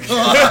ways. It's cool.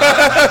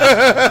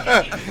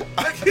 I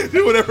can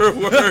do whatever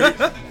works.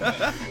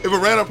 If a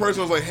random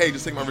person was like, "Hey,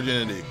 just take my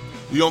virginity,"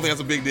 you don't think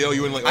that's a big deal?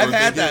 You wouldn't like. I've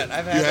had overthink that. it?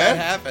 I've You had that have?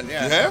 happen.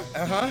 Yeah. You have?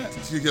 Uh-huh.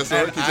 Can you tell a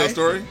story? And Can you tell a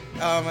story?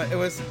 It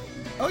was.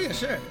 Oh yeah,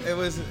 sure. It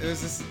was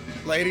this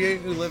lady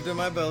who lived in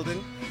my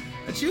building,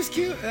 and she was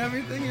cute and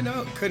everything. You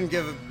know,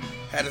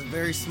 had a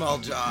very small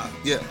jaw.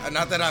 Yeah.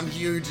 Not that I'm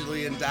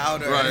hugely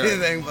endowed or Right, right.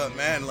 anything, but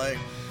man, like,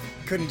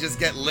 couldn't just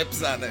get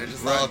lips on there,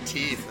 just all Right.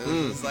 teeth. It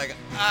was just like,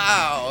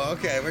 ow.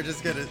 Okay, we're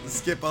just gonna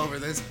skip over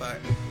this part,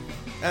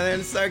 and then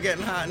it started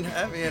getting hot and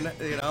heavy, and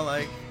you know,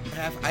 like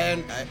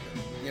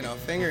you know,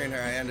 fingering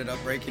her, I ended up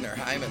breaking her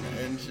hymen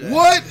and shit.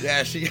 What?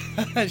 Yeah, she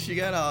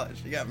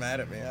got mad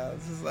at me. I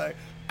was just like,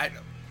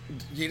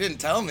 you didn't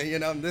tell me, you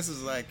know. This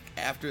is like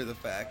after the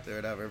fact or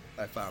whatever.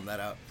 I found that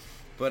out.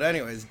 But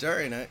anyways,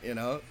 during it, you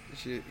know,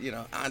 she, you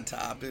know, on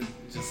top and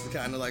just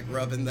kind of like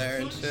rubbing there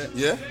and shit.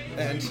 Yeah.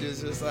 And she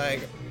was just like,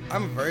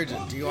 "I'm a virgin.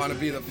 Do you want to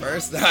be the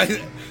first?"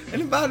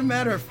 In about a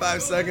matter of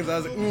 5 seconds, I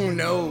was like, "Ooh,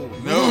 no,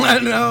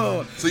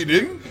 no." So you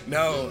didn't?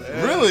 No.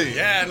 Really?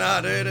 Yeah,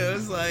 no, dude. It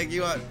was like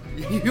you want.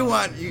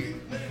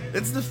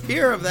 It's the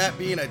fear of that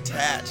being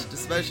attached,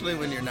 especially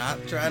when you're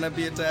not trying to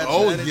be attached.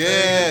 Oh to anything,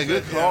 yeah,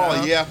 good you call.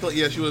 know? Yeah, I feel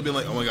she would have been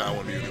like, "Oh my god, I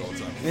want to be with you all the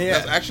time." Yeah.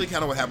 That's actually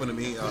kind of what happened to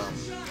me.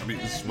 I mean,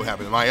 this is what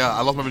happened.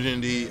 I lost my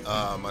virginity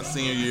my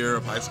senior year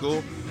of high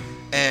school,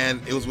 and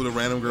it was with a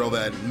random girl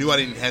that I knew I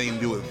didn't have anything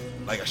to do with.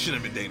 Like, I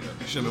shouldn't have been dating her.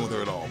 I shouldn't have been with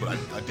her at all, but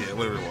I did,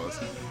 whatever it was.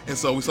 And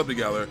so we slept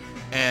together,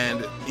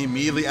 and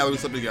immediately after we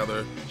slept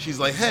together, she's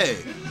like, "Hey,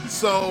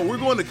 so we're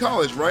going to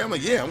college, right?" I'm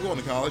like, "Yeah, I'm going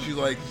to college." She's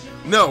like,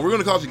 "No, we're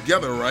going to college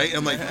together, right?" And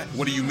I'm like,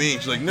 "What do you mean?"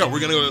 She's like, "No, we're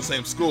going to go to the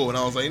same school." And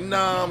I was like,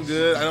 "Nah, I'm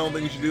good. I don't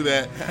think we should do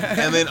that."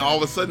 And then all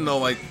of a sudden, though,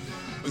 like,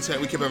 we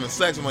kept having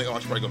sex. I'm like, "Oh, I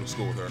should probably go to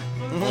school with her.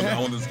 I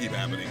want this to keep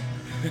happening."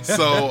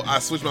 So I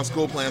switched my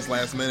school plans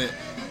last minute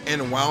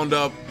and wound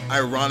up,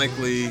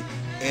 ironically,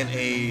 in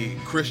a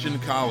Christian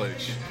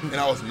college, and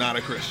I was not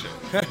a Christian.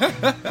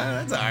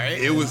 That's all right.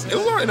 It was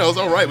all right. No, it was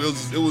all right, but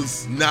it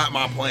was not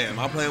my plan.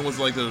 My plan was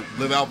like to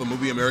live out the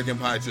movie American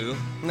Pie 2.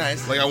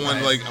 Nice. Like I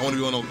wanted, nice. to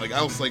be one of, like,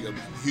 I was like a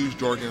huge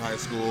dork in high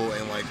school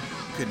and like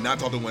could not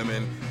talk to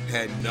women,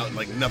 had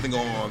nothing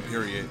going on,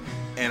 period.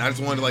 And I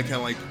just wanted to like kind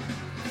of like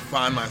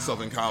find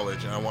myself in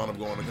college, and I wound up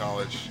going to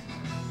college.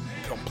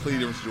 Completely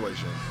different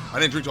situation. I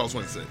didn't drink till I was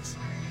 26.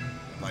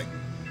 Like,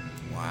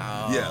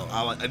 Wow. yeah,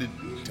 I did,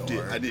 Dork.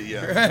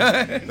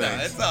 yeah. No,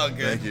 it's all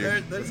good. Thank you.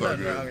 There's It's all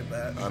nothing good. wrong with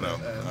that. I know.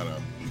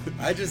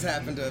 I just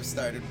happen to have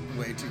started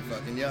way too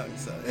fucking young,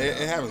 so.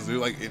 It happens,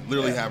 dude. Like, it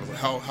literally happens. Like,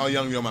 how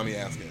young, you don't mind me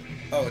asking?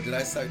 Oh, did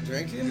I start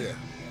drinking? Yeah.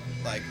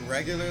 Like,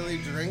 regularly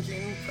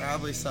drinking?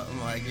 Probably something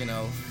like,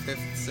 5th,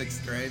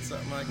 6th grade,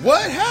 something like that.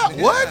 What? How?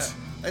 Yeah. What?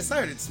 I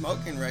started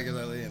smoking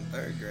regularly in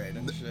 3rd grade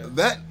and shit.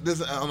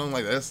 I don't know,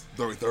 like, that's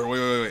third.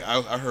 Wait.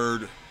 I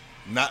heard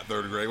not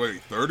 3rd grade.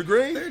 Wait, 3rd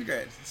grade? 3rd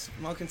grade,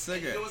 smoking You know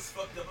cigarettes. what's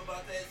fucked up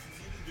about that? Since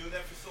he's been doing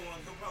that for so long,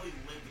 he'll probably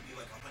live to be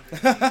like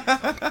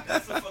 100.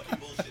 That's the fucking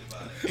bullshit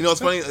about it. You know,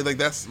 it's funny. Like,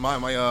 that's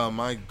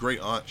my great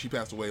aunt. She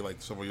passed away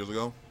like several years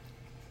ago.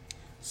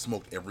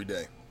 Smoked every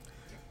day.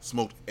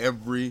 Smoked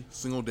every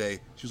single day.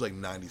 She was like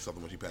 90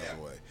 something when she passed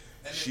away.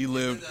 And She then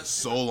lived the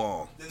so super-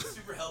 long. Then the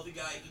super healthy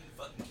guy eating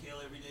fucking kale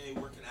every day,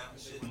 working out and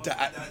shit.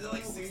 Died. Died at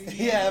like 60.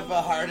 He had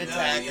a heart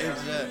attack Yeah, and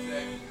shit.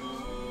 exactly.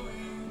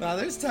 No,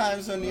 there's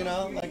times when,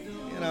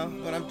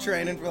 when I'm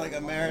training for like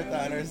a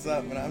marathon or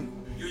something, and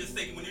You're just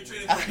thinking, when you're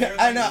training I- for a marathon,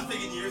 I you're know. just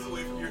taking years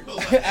away from your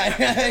life.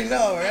 I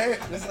know, right?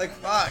 It's like,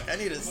 fuck, I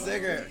need a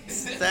cigarette.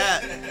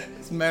 Stat.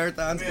 This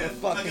marathon's gonna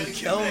fucking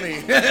kill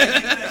me.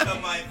 Back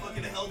on my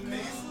fucking health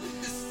pace.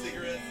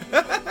 Cigarette.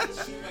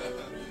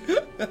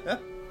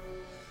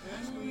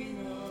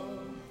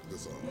 Good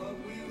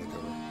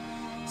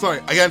song. Sorry,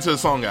 I got into the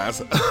song,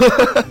 guys.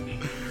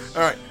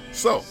 All right,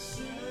 so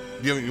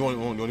you want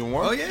one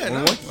more? Oh, yeah, One no,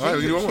 more? All right,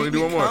 we do one more. We keep do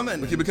it one more.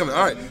 coming. We keep it coming.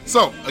 All right.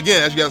 So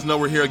again, as you guys know,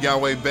 we're here at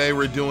Galway Bay.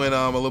 We're doing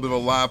a little bit of a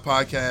live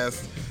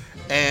podcast,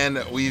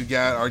 and we've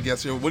got our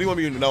guests here. What do you want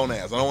me to be known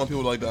as? I don't want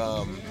people to like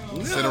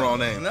say the wrong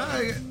name.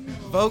 No,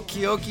 vote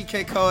Kioki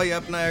Kekoa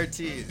Yupna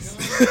Ortiz.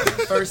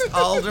 First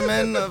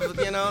alderman of,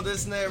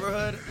 this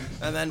neighborhood,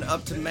 and then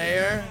up to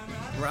mayor.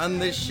 Run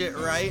this shit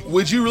right.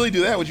 Would you really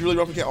do that? Would you really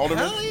run for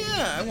alderman? Hell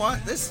yeah, I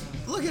want this.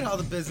 Look at all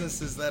the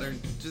businesses that are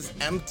just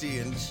empty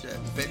and shit.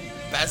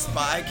 Best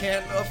Buy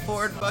can't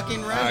afford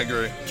fucking rent. I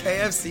agree.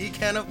 KFC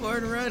can't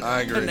afford rent.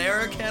 I agree.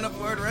 Panera can't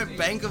afford rent.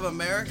 Bank of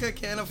America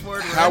can't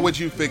afford rent. How would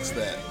you fix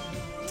that?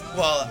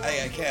 Well,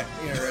 I can't,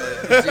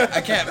 really. I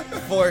can't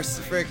force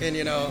freaking,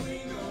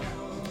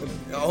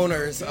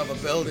 owners of a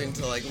building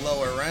to like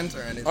lower rent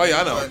or anything. Oh, yeah,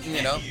 I know.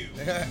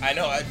 But, I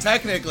know.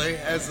 Technically,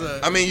 as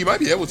a I mean, you might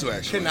be able to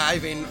actually.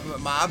 conniving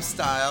mob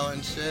style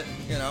and shit,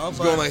 It's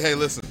but going like, hey,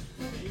 listen,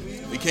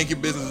 we can't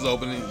keep businesses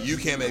open. You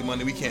can't make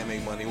money. We can't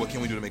make money. What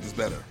can we do to make this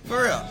better?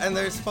 for real. And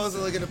they're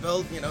supposedly gonna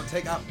build,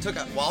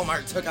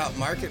 Walmart took out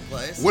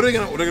Marketplace. What are they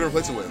gonna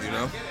replace it with?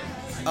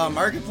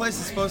 Marketplace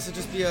is supposed to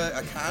just be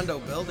a condo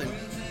building.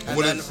 And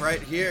What then is-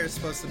 right here is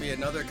supposed to be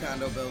another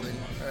condo building.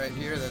 Right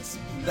here,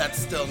 that's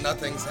still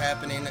nothing's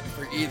happening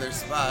for either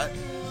spot.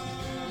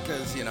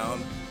 Because,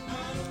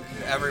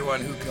 everyone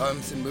who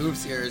comes and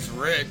moves here is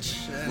rich.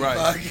 And Right.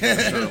 fucking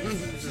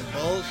just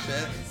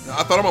bullshit.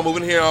 I thought about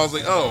moving here. I was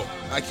like, oh,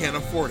 I can't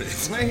afford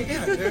it.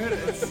 Yeah, dude,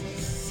 it's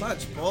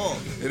such bull.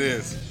 It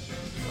is.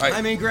 Right.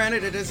 I mean,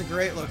 granted, it is a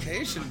great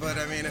location, but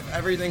I mean, if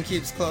everything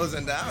keeps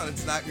closing down,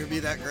 it's not going to be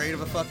that great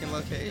of a fucking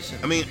location.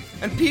 I mean,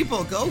 And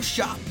people, go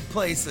shop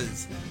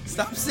places.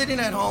 Stop sitting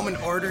at home and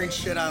ordering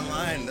shit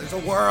online. There's a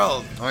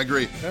world. I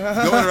agree.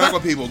 Go interact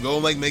with people. Go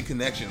make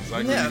connections. I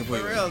agree Yeah, for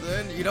completely. real,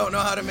 dude. You don't know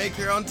how to make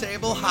your own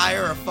table?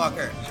 Hire a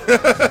fucker.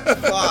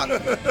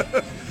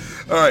 Fuck.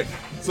 All right.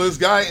 So this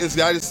guy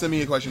just sent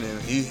me a question in.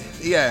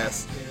 He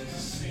asked,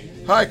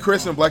 "Hi,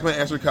 Chris and Black Man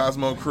Answer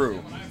Cosmo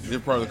crew. They're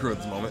part of the crew at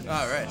this moment.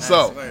 All right, nice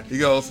So word. he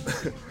goes,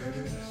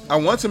 I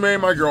want to marry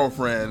my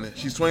girlfriend.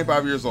 She's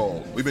 25 years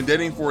old. We've been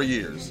dating 4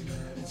 years,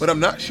 but I'm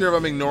not sure if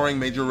I'm ignoring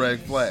major red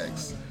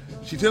flags.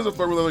 She tends to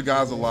flirt with other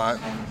guys a lot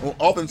and will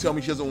often tell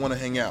me she doesn't want to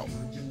hang out.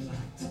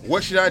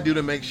 What should I do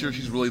to make sure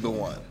she's really the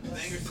one?"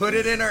 Put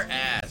it in her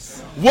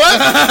ass. What?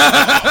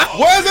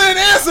 Why is that an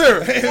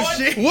answer?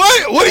 If she,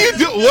 What? What do you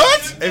do?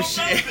 What?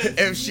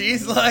 if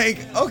she's like,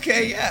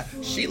 okay, yeah,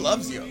 she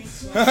loves you.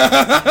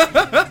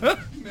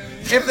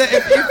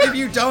 if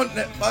you don't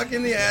fuck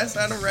in the ass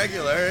on a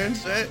regular and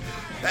shit,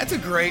 that's a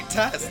great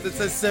test. It's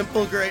a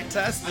simple, great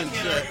test and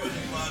shit.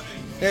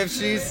 If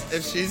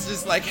she's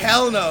just like,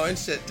 hell no and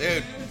shit,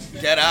 dude,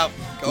 get out.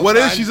 Go What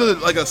if find- she's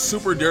like a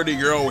super dirty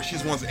girl where she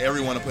just wants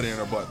everyone to put it in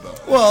her butt though?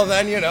 Well,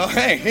 then,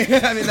 hey,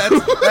 I mean,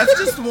 that's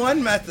just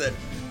one method.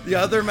 The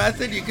other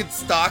method, you could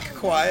stalk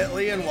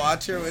quietly and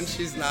watch her when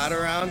she's not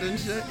around and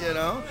shit,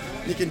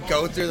 You can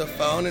go through the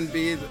phone and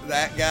be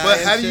that guy. But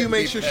and how do shit you and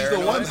make be sure she's the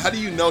one? paranoid. How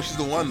do you know she's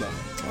the one though?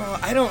 Well,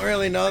 I don't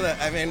really know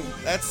that. I mean,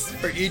 that's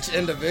for each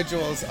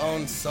individual's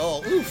own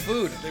soul. Ooh,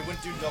 food. They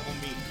wouldn't do double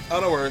meat.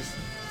 Oh, no worries.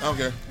 I don't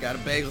care. Got a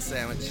bagel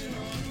sandwich.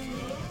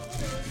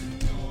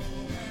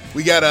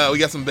 We got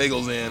some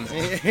bagels in.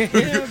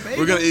 Yeah,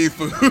 We're gonna eat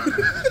food.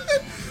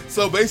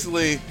 So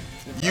basically,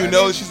 you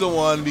know that she's the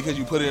one because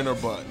you put it in her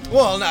butt.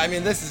 Well, no, I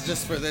mean, this is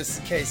just for this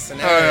case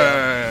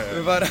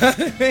scenario. But,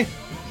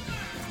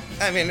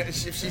 I mean, if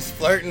she's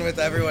flirting with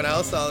everyone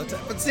else all the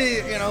time. But see,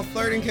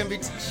 flirting can be,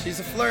 she's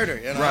a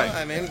flirter, Right.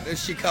 I mean,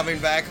 is she coming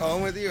back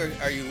home with you? Or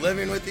are you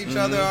living with each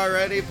other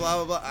already? Blah,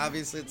 blah, blah.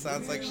 Obviously, it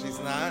sounds like she's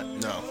not.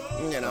 No.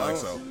 You know, I don't think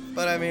so.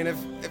 But I mean, if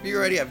you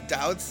already have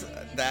doubts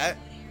that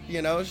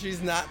you know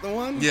she's not the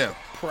one, Yeah.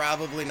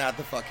 probably not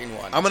the fucking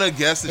one. I'm gonna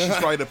guess that she's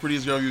probably the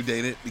prettiest girl you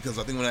dated, because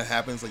I think when that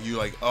happens, like, you're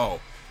like, oh,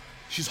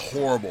 she's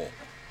horrible,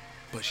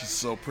 but she's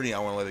so pretty, I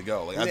want to let it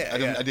go. Like,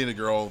 I dated a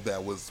girl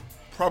that was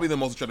probably the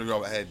most attractive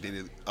girl I had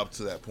dated up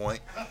to that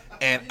point,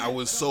 and I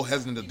was so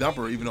hesitant to dump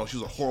her, even though she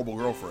was a horrible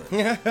girlfriend.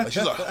 Like,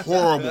 she's a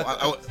horrible.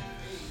 I would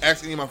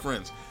ask any of my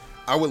friends.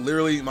 I would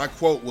literally, my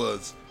quote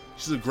was,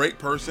 she's a great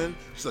person,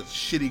 she's a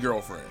shitty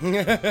girlfriend.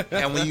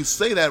 And when you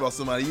say that about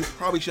somebody, you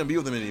probably shouldn't be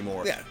with them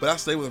anymore. Yeah. But I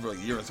stayed with her for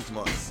like a year and 6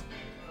 months.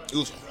 It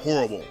was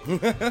horrible.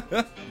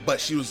 But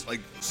she was like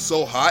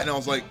so hot, and I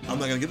was like, I'm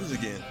not gonna get this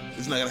again.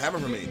 It's not gonna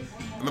happen for me.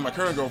 And then my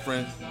current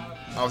girlfriend,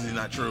 obviously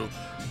not true,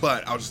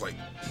 but I was just like,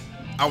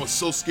 I was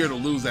so scared to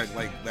lose that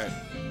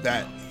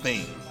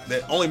thing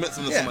that only meant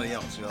something to somebody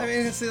else. You know? I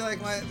mean, see,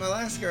 like my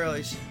last girl,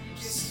 she's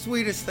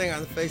sweetest thing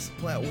on the face of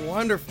the planet,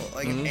 wonderful,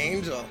 like an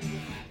angel.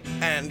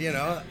 And, you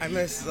know, I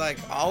miss, like,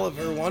 all of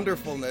her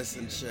wonderfulness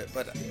and shit.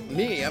 But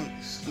me, I'm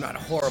not a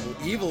horrible,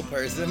 evil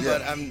person,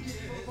 but I'm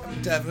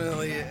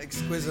definitely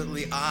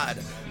exquisitely odd.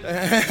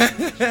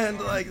 And,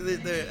 like,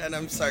 and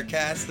I'm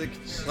sarcastic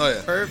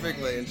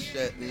perfectly and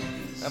shit. And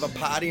I have a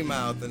potty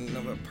mouth and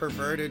a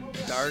perverted,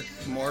 dark,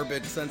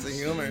 morbid sense of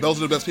humor. Those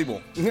are the best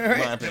people, in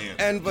my opinion.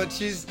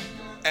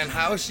 And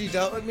how she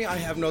dealt with me, I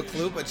have no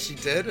clue, but she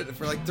did it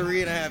for like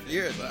 3.5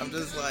 years. I'm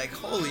just like,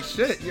 holy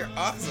shit, you're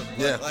awesome.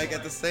 Yeah. But like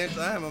at the same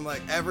time, I'm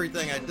like,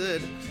 everything I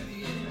did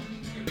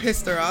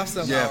pissed her off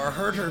somehow or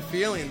hurt her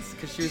feelings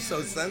because she was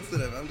so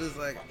sensitive. I'm just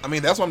like, I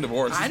mean, that's why I'm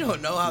divorced. I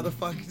don't know how the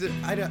fuck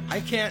I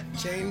can't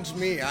change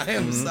me. I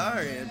am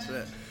sorry and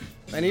shit.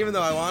 And even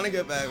though I want to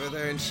get back with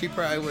her, and she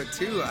probably would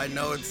too, I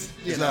know it's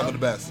not for the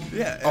best.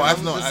 Yeah. Oh, I'm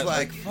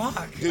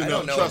fuck. Dude, I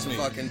don't know trust what me.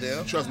 to fucking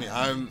do. Trust me,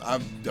 I'm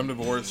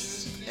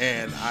divorced,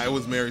 and I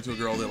was married to a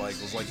girl that like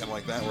was like kind of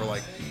like that, where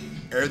like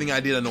everything I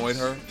did annoyed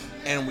her,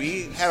 and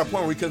we had a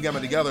point where we couldn't get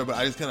back together, but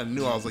I just kind of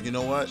knew, I was like, you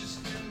know what,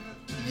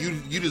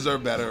 you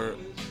deserve better,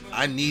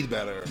 I need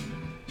better,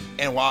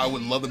 and while I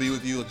would love to be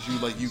with you,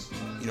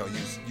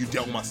 you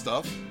dealt with my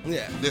stuff.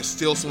 Yeah. There's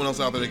still someone else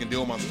out there that can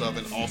deal with my stuff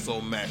and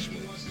also match me.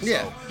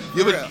 Yeah. So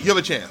you have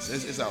a chance.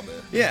 It's out there.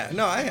 Yeah.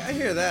 No, I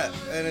hear that,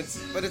 and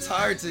it's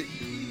hard to,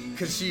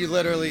 because she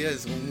literally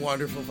is a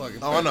wonderful fucking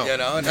person. Oh, I know. You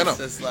know, and I know. it's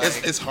just like,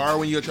 it's hard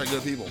when you attract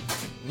good people.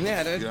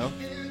 Yeah, dude. You know.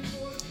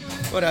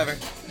 Whatever.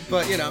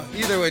 But you know,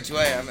 either which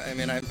way,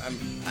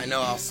 I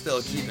know I'll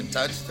still keep in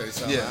touch with her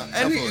somehow. Yeah, and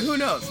absolutely. who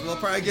knows? We'll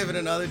probably give it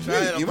another try.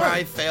 Yeah, It'll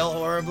probably fail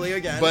horribly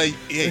again. But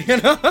hey,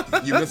 you know,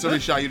 you missed every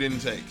shot you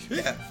didn't take.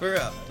 Yeah, for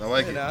real. I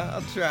like it. You know,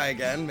 I'll try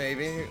again.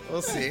 Maybe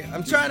we'll see.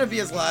 I'm trying to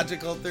be as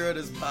logical through it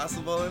as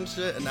possible and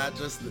shit, and not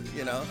just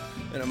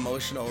an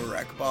emotional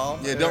wreck ball.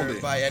 Yeah, don't be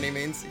by any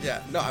means.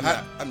 Yeah, no, I'm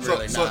not. I'm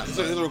really not.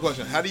 So here's a real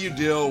question: how do you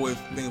deal with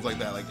things like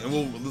that? Like, and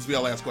this will be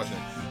our last question.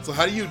 So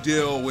how do you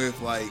deal with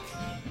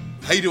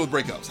how you deal with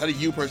breakups? How do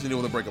you personally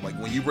deal with a breakup? Like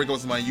when you break up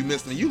with somebody, you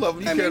missed them, you love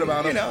them, you cared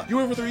about them, you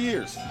were for 3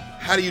 years.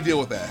 How do you deal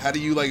with that? How do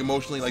you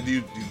emotionally, do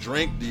you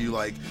drink? Do you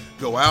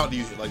go out? Do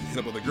you hit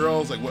up with the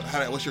girls?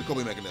 What's your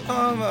coping mechanism?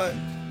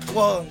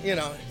 Well,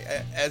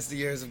 as the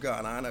years have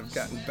gone on, I've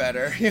gotten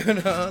better.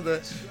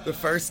 The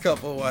first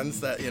couple ones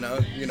that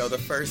the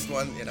first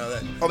one,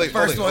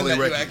 that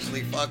you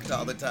actually fucked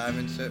all the time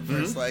and shit.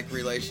 First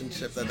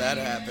relationship that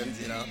happened,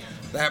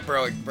 that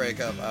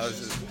breakup. I was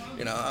just,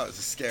 I was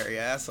a scary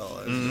asshole.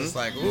 It was just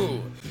like,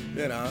 ooh,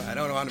 I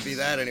don't want to be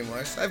that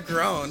anymore. So I've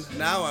grown.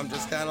 Now I'm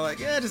just kind of like,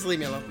 yeah, just leave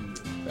me alone.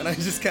 And I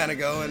just kind of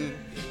go in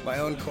my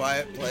own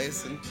quiet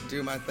place and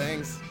do my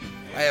things.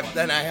 I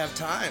have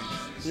time.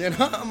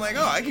 I'm like,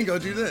 oh, I can go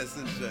do this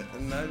and shit,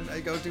 and I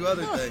go do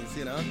other things.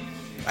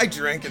 I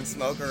drink and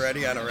smoke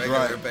already on a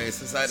regular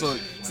basis.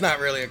 It's not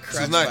really a crutch.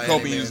 So it's not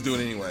coping. You just do it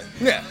anyway.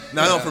 Yeah.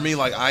 Now, I know for me,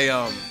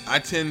 I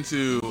tend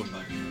to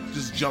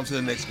just jump to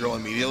the next girl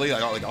immediately.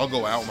 I'll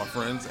go out with my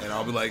friends and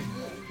I'll be like,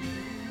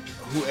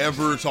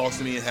 whoever talks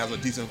to me and has a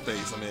decent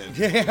face, I'm in.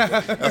 Yeah.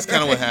 That's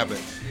kind of what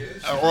happened.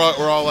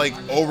 Or I'll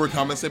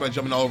overcompensate by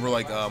jumping all over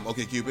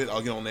OkCupid.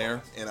 I'll get on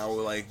there and I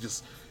will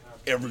just.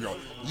 Every girl,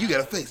 you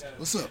got a face.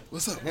 What's up?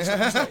 What's up? What's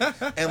up?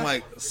 What's up?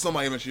 And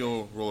somebody eventually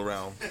will roll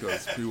around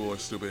because people are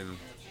stupid and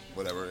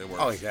whatever. It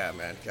works. Oh yeah,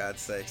 man.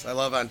 God's sakes. I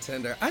love on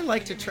Tinder. I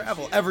like to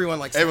travel. Everyone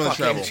likes to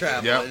fucking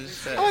travel. Yep.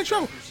 I like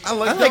travel. I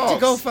like to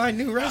go find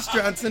new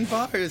restaurants and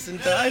bars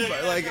and dive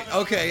bars.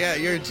 Okay, yeah,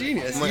 you're a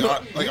genius.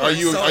 Are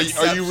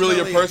you really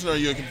a person or are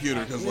you a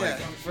computer? Because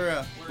for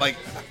real.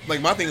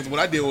 My thing is what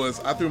I did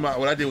was I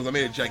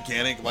made it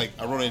gigantic.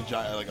 I wrote in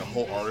a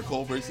whole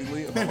article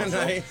basically about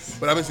myself. Nice.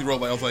 But I basically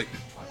wrote I was like,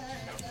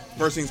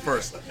 first things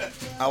first.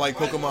 I like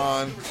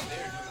Pokemon.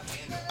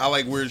 I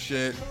like weird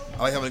shit.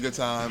 I like having a good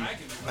time.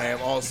 I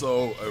am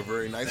also a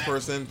very nice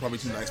person. Probably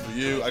too nice for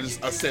you. I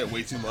said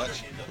way too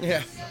much.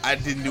 Yeah. I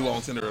didn't do well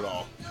on Tinder at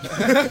all.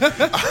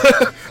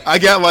 I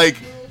got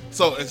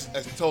so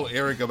I told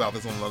Eric about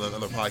this on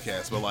another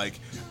podcast, but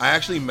I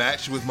actually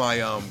matched with my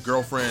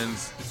girlfriend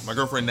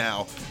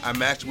now. I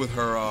matched with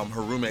her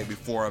roommate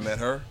before I met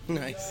her.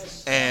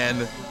 Nice.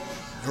 And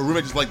her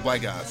roommate just liked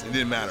black guys. It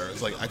didn't matter.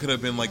 It's I could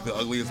have been the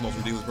ugliest, most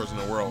ridiculous person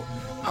in the world.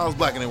 I was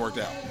black and it worked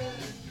out.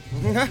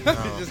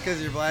 Just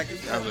because you're black.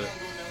 That's it.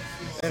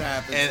 It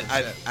happens. And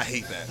I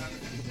hate that.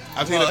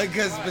 I think Well,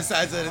 because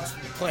besides that, it's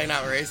plain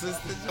out racist.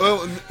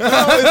 well, no,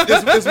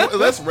 it's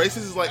less racist.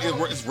 It's like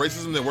it's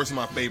racism that works in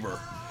my favor.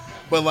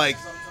 But like,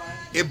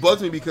 it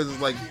bugs me because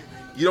it's like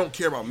you don't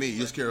care about me. You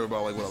just care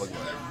about like what I look like.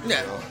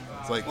 Yeah. You know?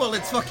 It's like, Well,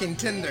 it's fucking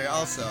Tinder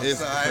also. It's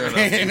So fair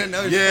I mean, enough.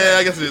 no yeah,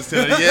 I shit. guess it is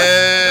Tinder.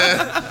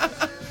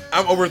 Yeah.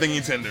 I'm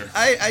overthinking Tinder.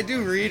 I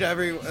do read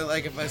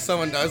like if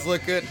someone does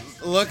look good,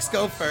 looks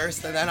go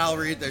first, and then I'll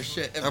read their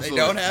shit. If Absolutely. they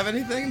don't have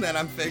anything, then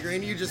I'm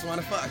figuring you just want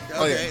to fuck. Okay,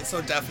 Oh, yeah.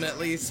 so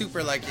definitely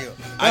super like you.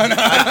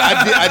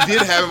 I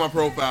did have in my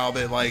profile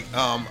that like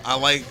I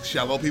like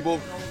shallow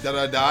people .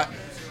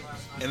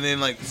 And then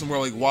like somewhere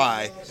like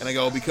why, and I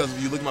go because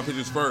if you look at my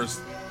pictures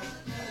first,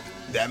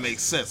 that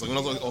makes sense. Like when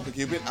I was on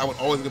OkCupid, I would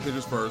always look at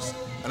pictures first.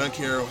 I don't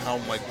care how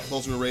like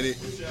close we were rated.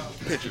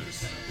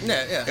 Pictures.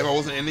 Yeah, yeah. If I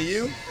wasn't into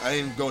you, I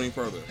didn't go any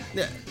further.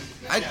 Yeah,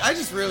 I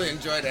just really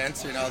enjoyed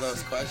answering all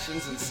those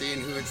questions and seeing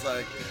who it's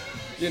like,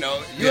 you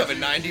know, you Yeah. have a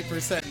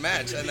 90%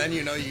 match, and then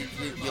you know you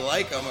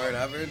like them or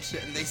whatever, and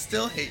shit, and they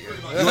still hate you.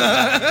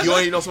 You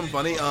want to know something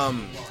funny?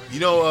 You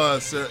know,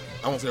 Sarah,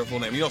 I won't say her full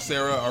name. You know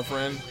Sarah, our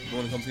friend, the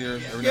one who comes here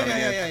every now and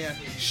again. Yeah.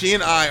 She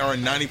and I are a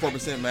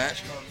 94%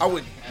 match.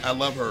 I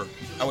love her.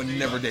 I would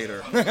never date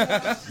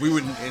her. we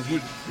would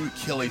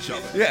kill each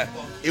other. Yeah.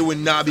 It would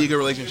not be a good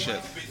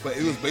relationship. But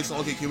it was based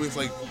on OkCupid. It's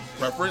like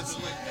preference.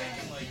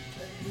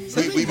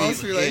 I think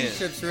most in.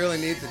 relationships really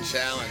need the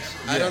challenge.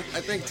 Yeah.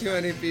 I think too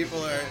many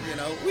people are, you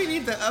know, we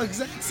need the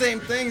exact same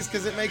things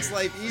because it makes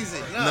life easy.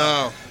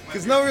 No.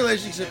 Because no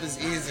relationship is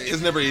easy.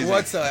 It's never easy.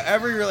 Whatsoever.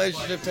 Every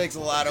relationship takes a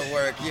lot of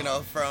work,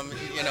 from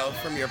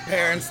your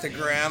parents to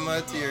grandma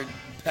to your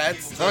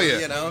pets to, Oh,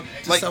 yeah. To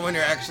Like- someone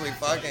you're actually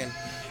fucking.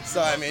 So,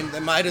 I mean,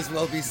 there might as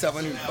well be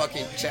someone who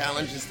fucking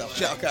challenges the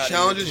fuck out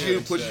Challenges of you,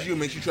 too, pushes so. you,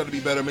 makes you try to be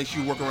better, makes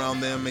you work around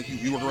them, they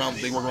work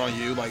around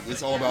you. Like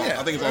it's all about. Yeah,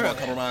 I think it's all about right.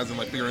 compromise and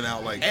like figuring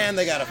out like And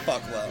they gotta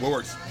fuck well. what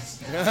works.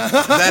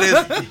 That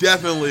is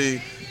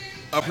definitely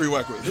a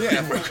prerequisite.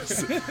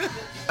 Yeah.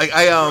 Like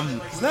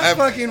Not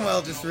fucking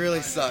well just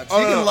really sucks. Oh,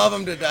 You can no. love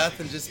them to death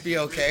and just be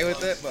okay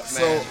with it, but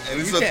So, man,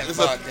 and you can't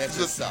fuck. That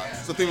just sucks.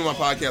 It's the theme of my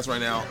podcast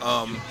right now.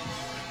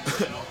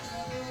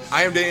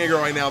 I am dating a girl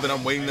right now that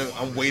I'm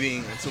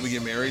waiting until we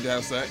get married to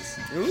have sex.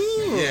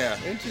 Ooh, Yeah.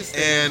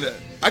 interesting. And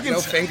I can No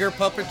finger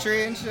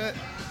puppetry and shit.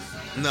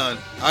 none.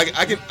 I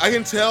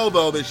can tell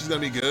though that she's gonna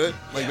be good.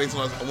 Like based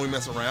on when we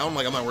mess around.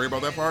 Like I'm not worried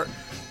about that part.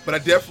 But I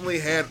definitely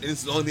had. And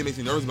it's the only thing that makes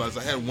me nervous about it. Is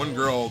I had one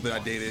girl that I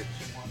dated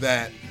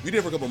that we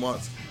did for a couple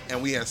months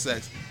and we had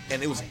sex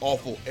and it was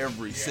awful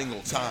every single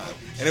time.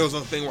 And it was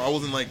a thing where I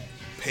wasn't like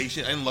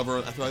patient. I didn't love her.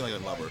 I feel like I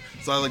didn't love her.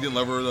 So I like didn't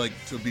love her like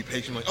to be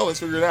patient. Like, oh, let's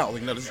figure it out.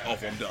 Like, no, this is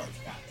awful. I'm done.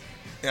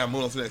 And I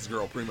moved on to the next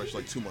girl pretty much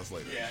like 2 months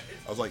later.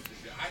 I was like,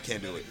 I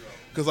can't do it.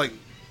 Because like,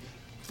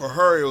 for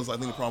her, it was, I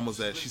think the problem was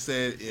that she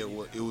said it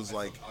was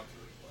like,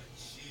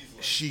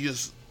 she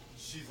just,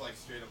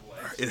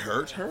 it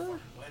hurt her?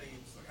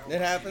 It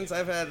happens.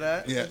 I've had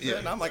that. Yeah, And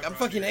yeah. I'm like, I'm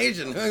fucking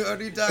Asian. What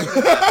are you talking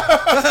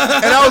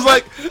about? And I was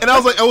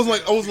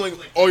like,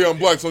 oh yeah, I'm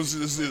black, so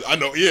this is, I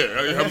know, yeah,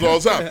 it happens all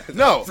the time.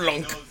 No,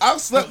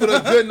 I've slept with a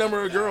good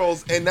number of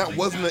girls, and that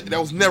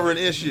was never an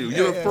issue.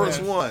 You're the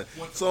first one,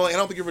 so I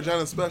don't think your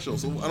vagina's special.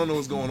 So I don't know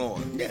what's going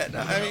on. Yeah,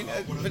 no, I mean,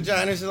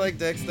 vaginas are like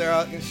dicks. They're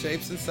all in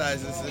shapes and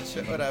sizes and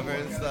shit, whatever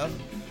and stuff.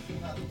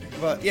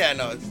 But yeah,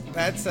 no, it's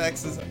bad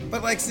sex is.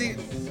 But like, see,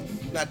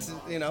 not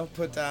to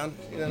put down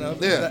Yeah.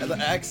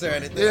 the ex or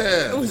anything.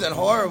 Yeah. It wasn't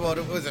horrible.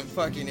 It wasn't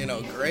fucking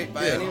great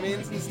by Yeah. any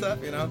means and stuff.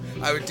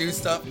 I would do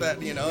stuff that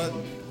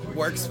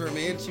works for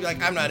me, and she'd be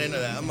like, I'm not into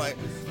that. I'm like,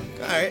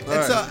 all right. All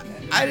And so right.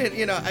 I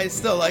didn't, I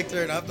still liked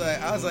her enough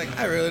that I was like,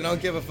 I really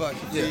don't give a fuck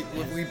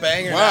if we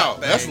bang or Wow,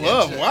 not bang that's and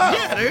love. shit. Wow.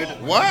 Yeah,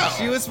 dude. Wow.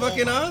 She was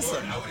fucking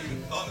awesome.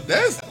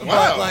 That's But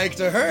wow. like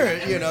to her,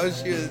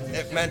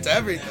 it meant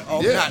everything.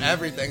 Oh, Yeah. not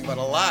everything, but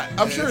a lot.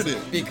 I'm And sure it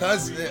it's did.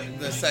 because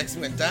the sex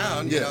went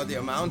down. Yeah. The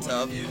amount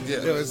of Yeah.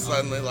 it was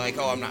suddenly like,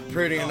 oh, I'm not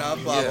pretty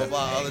enough. Blah Yeah. blah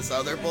blah. All this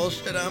other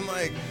bullshit. I'm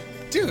like,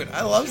 dude,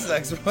 I love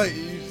sex, but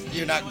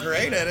you're not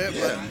great at it.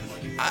 Yeah.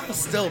 But I'll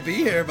still be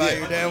here by Yeah.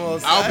 your damn well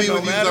side. I'll be no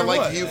with you 'cause I matter like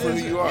what. you for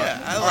who you are.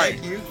 Yeah, I All like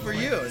right. you for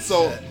you. and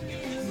So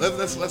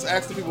shit. let's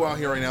ask the people out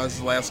here right now. This is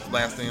the last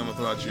thing I'm gonna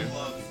throw at you.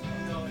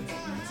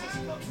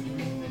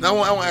 Now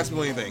I won't ask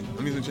people anything.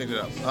 I'm just gonna change it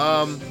up.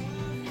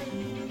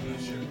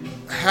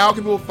 How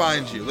can people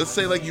find you? Let's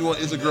say like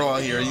is a girl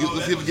out here.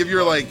 Let's give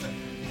your like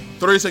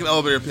 30-second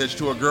elevator pitch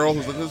to a girl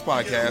who's listening to this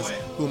podcast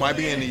who might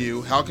be into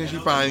you. How can she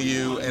find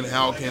you, and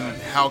how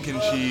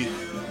can she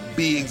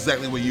be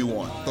exactly what you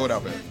want? Throw it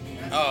out there.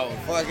 Oh,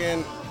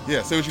 fucking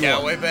Yeah, say what you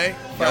Galway want. Bay,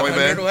 Galway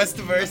 500 Bay. West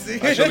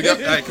Diversey.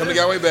 All right, come to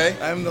Galway Bay.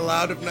 I'm the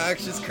loud,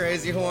 obnoxious,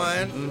 crazy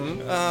Hawaiian.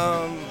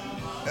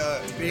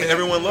 Being And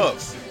everyone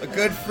loves. a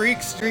good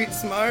freak, street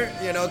smart,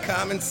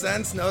 common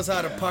sense, knows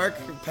how to park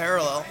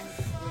parallel.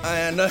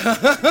 And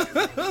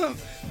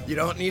you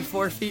don't need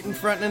 4 feet in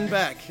front and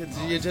back.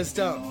 You just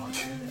don't.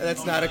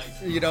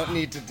 You don't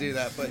need to do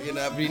that, but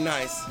that'd be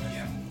nice.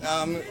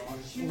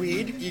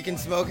 weed. You can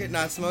smoke it,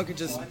 not smoke it,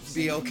 just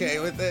be okay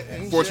with it.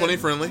 And 420 shit.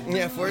 friendly.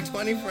 Yeah,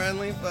 420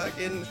 friendly,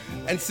 fucking,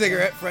 and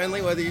cigarette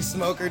friendly, whether you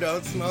smoke or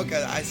don't smoke.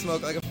 I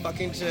smoke like a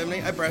fucking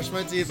chimney. I brush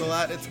my teeth a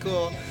lot. It's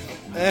cool.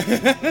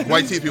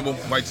 White teeth, people.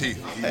 White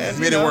teeth. And,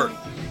 Made it work.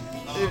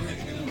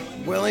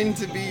 Willing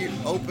to be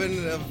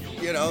open of,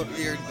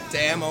 your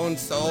damn own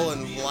soul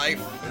and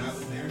life.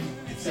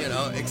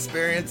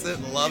 Experience it,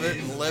 love it,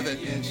 and live it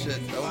and shit.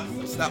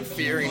 Don't stop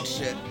fearing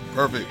shit.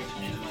 Perfect.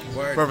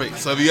 Word. Perfect.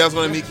 So if you guys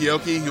want to meet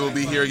Keoki, he will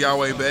be here at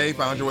Galway Bay,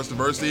 500 West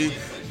Diversity.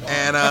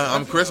 And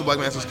I'm Chris of Black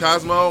Masters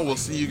Cosmo. We'll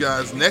see you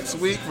guys next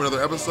week for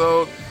another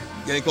episode.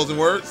 Any closing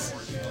words?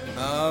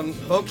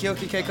 Vote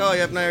Keoki Keiko,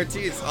 you have Nair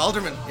Ortiz.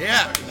 Alderman,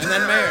 yeah, and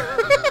then mayor.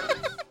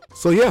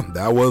 So yeah,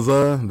 that was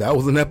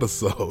an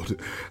episode.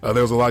 There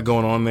was a lot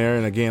going on there,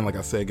 and again, like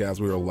I said, guys,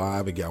 we are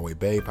live at Galway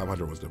Bay,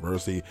 500 West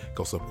Diversity.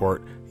 Go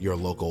support your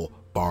local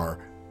bar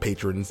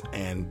patrons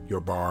and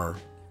your bar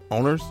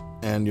owners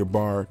and your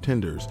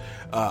bartenders.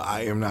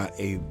 I am not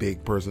a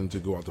big person to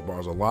go out to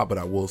bars a lot, but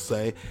I will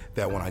say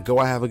that when I go,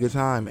 I have a good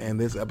time, and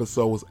this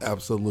episode was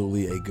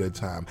absolutely a good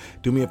time.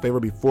 Do me a favor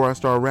before I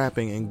start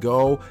rapping and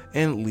go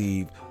and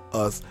leave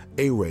us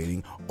a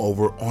rating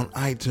over on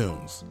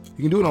iTunes.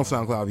 You can do it on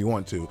SoundCloud if you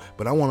want to,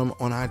 but I want them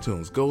on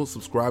iTunes. Go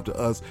subscribe to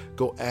us.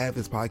 Go add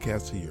this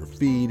podcast to your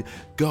feed.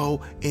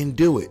 Go and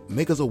do it.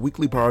 Make us a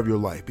weekly part of your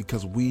life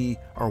because we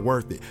are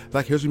worth it.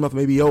 Black History Month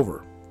may be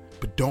over,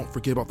 but don't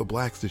forget about the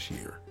blacks this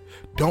year.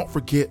 Don't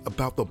forget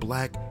about the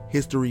Black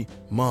History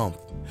Month.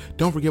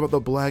 Don't forget about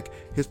the Black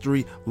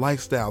History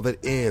lifestyle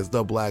that is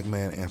the Black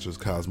Man Answers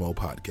Cosmo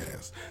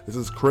podcast. This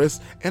is Chris,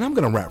 and I'm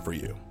going to rap for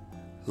you.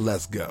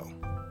 Let's go.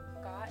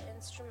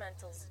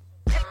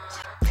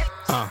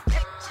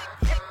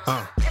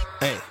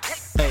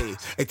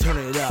 Hey, turn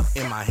it up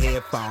in my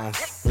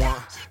headphones.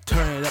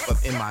 Turn it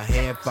up in my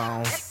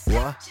headphones.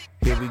 What?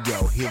 Here we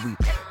go. Here we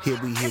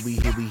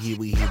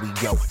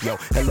go. Yo,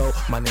 hello,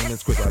 my name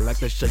is Chris. I like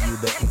to show you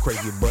that I'm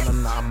crazy, but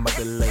I'm not. I'm about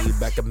to lay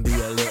back and be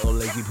a little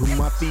lazy. Put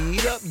my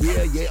feet up,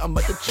 yeah, I'm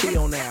about to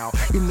chill now.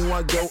 You know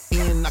I go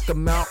in, knock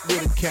 'em out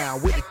with a cow.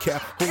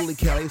 Holy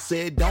cow, they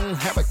said don't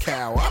have a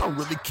cow. I don't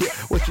really care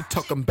what you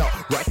talking about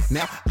right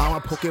now. I'm a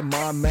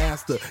Pokemon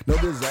master, no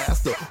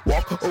disaster.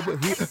 Walk over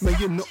here, man,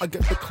 you know I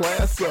got the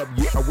class up.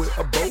 Yeah, I wear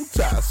a bow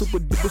tie, super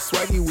duper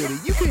swaggy with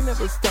it. You can't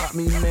never stop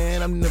me,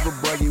 man, I'm never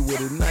braggy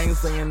with it. And I ain't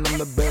saying I'm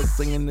the best,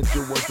 saying that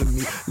you're worse than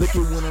me. Look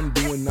at what I'm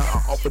doing now,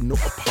 I offer no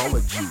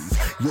apologies.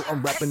 Yo,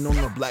 I'm rapping on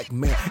the Black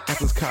Man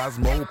Answers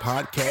Cosmo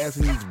podcast,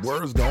 and these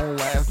words gon'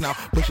 last. Now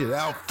push it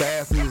out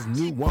fast, and this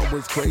new one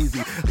was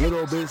crazy.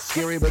 Little bit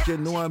scary, but you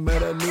know I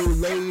met a new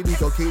lady,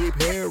 go Katy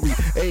Perry.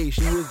 Hey,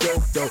 she was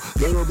dope though,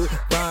 little bit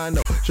fine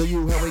though. Show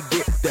you how we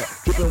get that,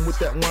 dripping with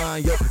that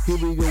wine, yo. Here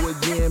we go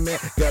again, man.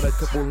 Got a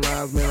couple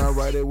lines, man. I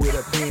write it with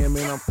a pen,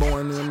 man. I'm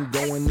throwing them,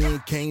 going in,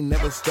 can't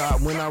never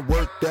stop. When I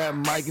work that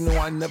mic, you know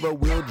I never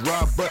will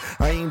drop, but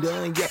I ain't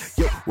done yet.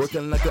 Yo,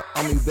 working like an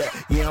army vet.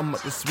 Yeah, I'm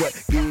about to sweat.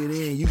 Get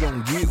in, you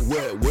gon' get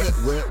wet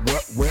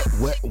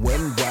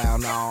and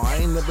wild. Now I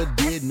ain't never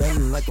did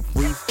nothing like a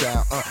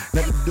freestyle.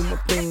 Never do my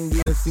thing,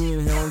 yeah.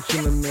 Seeing how I'm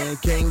chillin', man.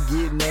 Can't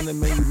get nothing,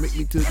 man. You make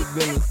me to the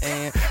villain,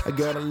 and I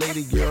got a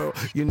lady girl.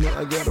 You know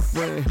I got a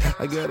friend.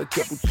 I got a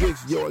couple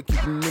chicks, yo. I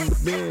keep them in the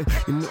bin.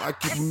 You know I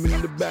keep them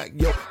in the back,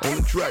 yo. On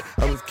the track,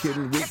 I was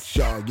kidding with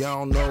y'all.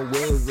 Y'all know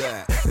where's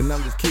that. And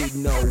I'm just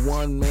kidding, no.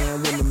 One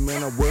man, woman,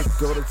 man. I work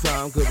all the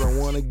time, cause I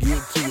wanna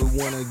get to it.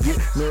 Wanna get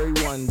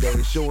married one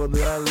day. Show her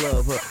that I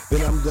love her.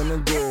 Then I'm gonna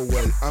go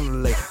away. On the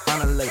lake.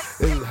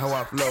 This is how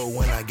I flow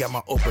when I got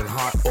my open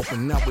heart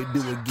open. Now we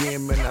do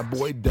again, man. That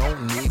boy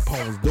don't need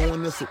poems.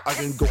 Doing this so I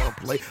can go and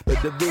play the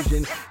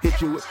division. Hit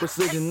you with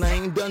precision. I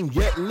ain't done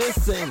yet.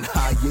 Listen.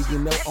 Yeah, you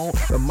know, on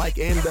the mic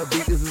and the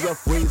beat. This is a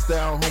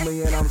freestyle,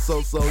 homie, and I'm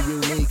so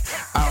unique.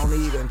 I don't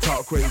even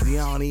talk crazy.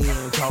 I don't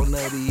even talk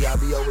nutty. I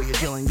be over here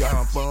chilling,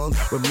 having fun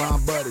with my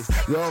buddies.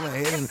 Go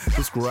ahead and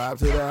subscribe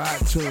to the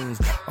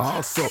iTunes.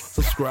 Also,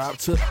 subscribe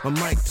to my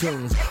mic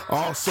tunes.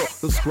 Also,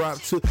 subscribe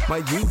to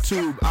my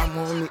YouTube. I'm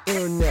on the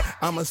internet.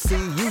 I'ma see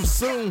you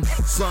soon,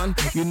 son.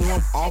 You know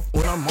I'm off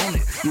when I'm on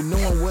it. You know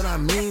what I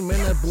mean, man.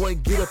 That boy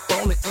get up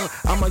on it.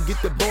 I'ma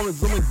get the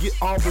bonus. I'ma get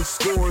all the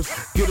scores.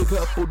 Get a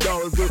couple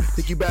dollars.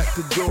 Take you back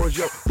to George.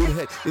 Yo, who the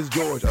heck is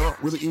George? I don't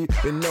really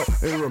even know.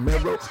 And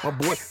remember my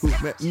boy who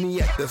met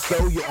me at the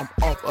store. Yo, I'm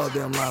off of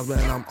them lines,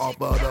 man. I'm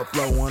off of the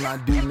flow. And I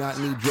do not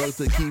need drugs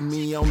to keep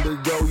me on the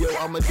go. Yo,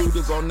 I'ma do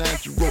this all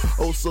natural.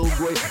 Oh, so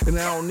great. And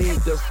I don't need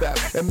the fat.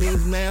 That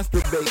means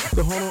masturbate.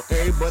 So hold on,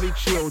 everybody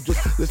chill.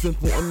 Just listen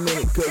for a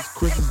minute, cause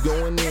Chris is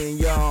going in,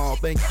 y'all.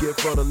 Thank you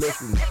for the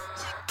listen.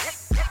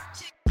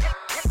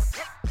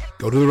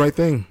 Go do the right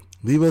thing.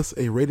 Leave us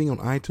a rating on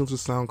iTunes or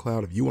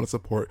SoundCloud if you want to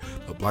support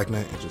the Black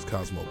Man Answers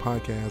Cosmo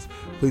podcast.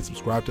 Please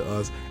subscribe to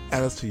us.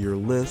 Add us to your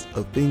list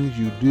of things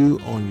you do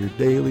on your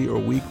daily or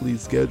weekly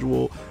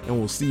schedule. And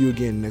we'll see you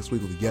again next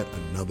week with yet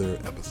another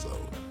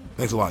episode.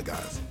 Thanks a lot,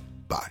 guys.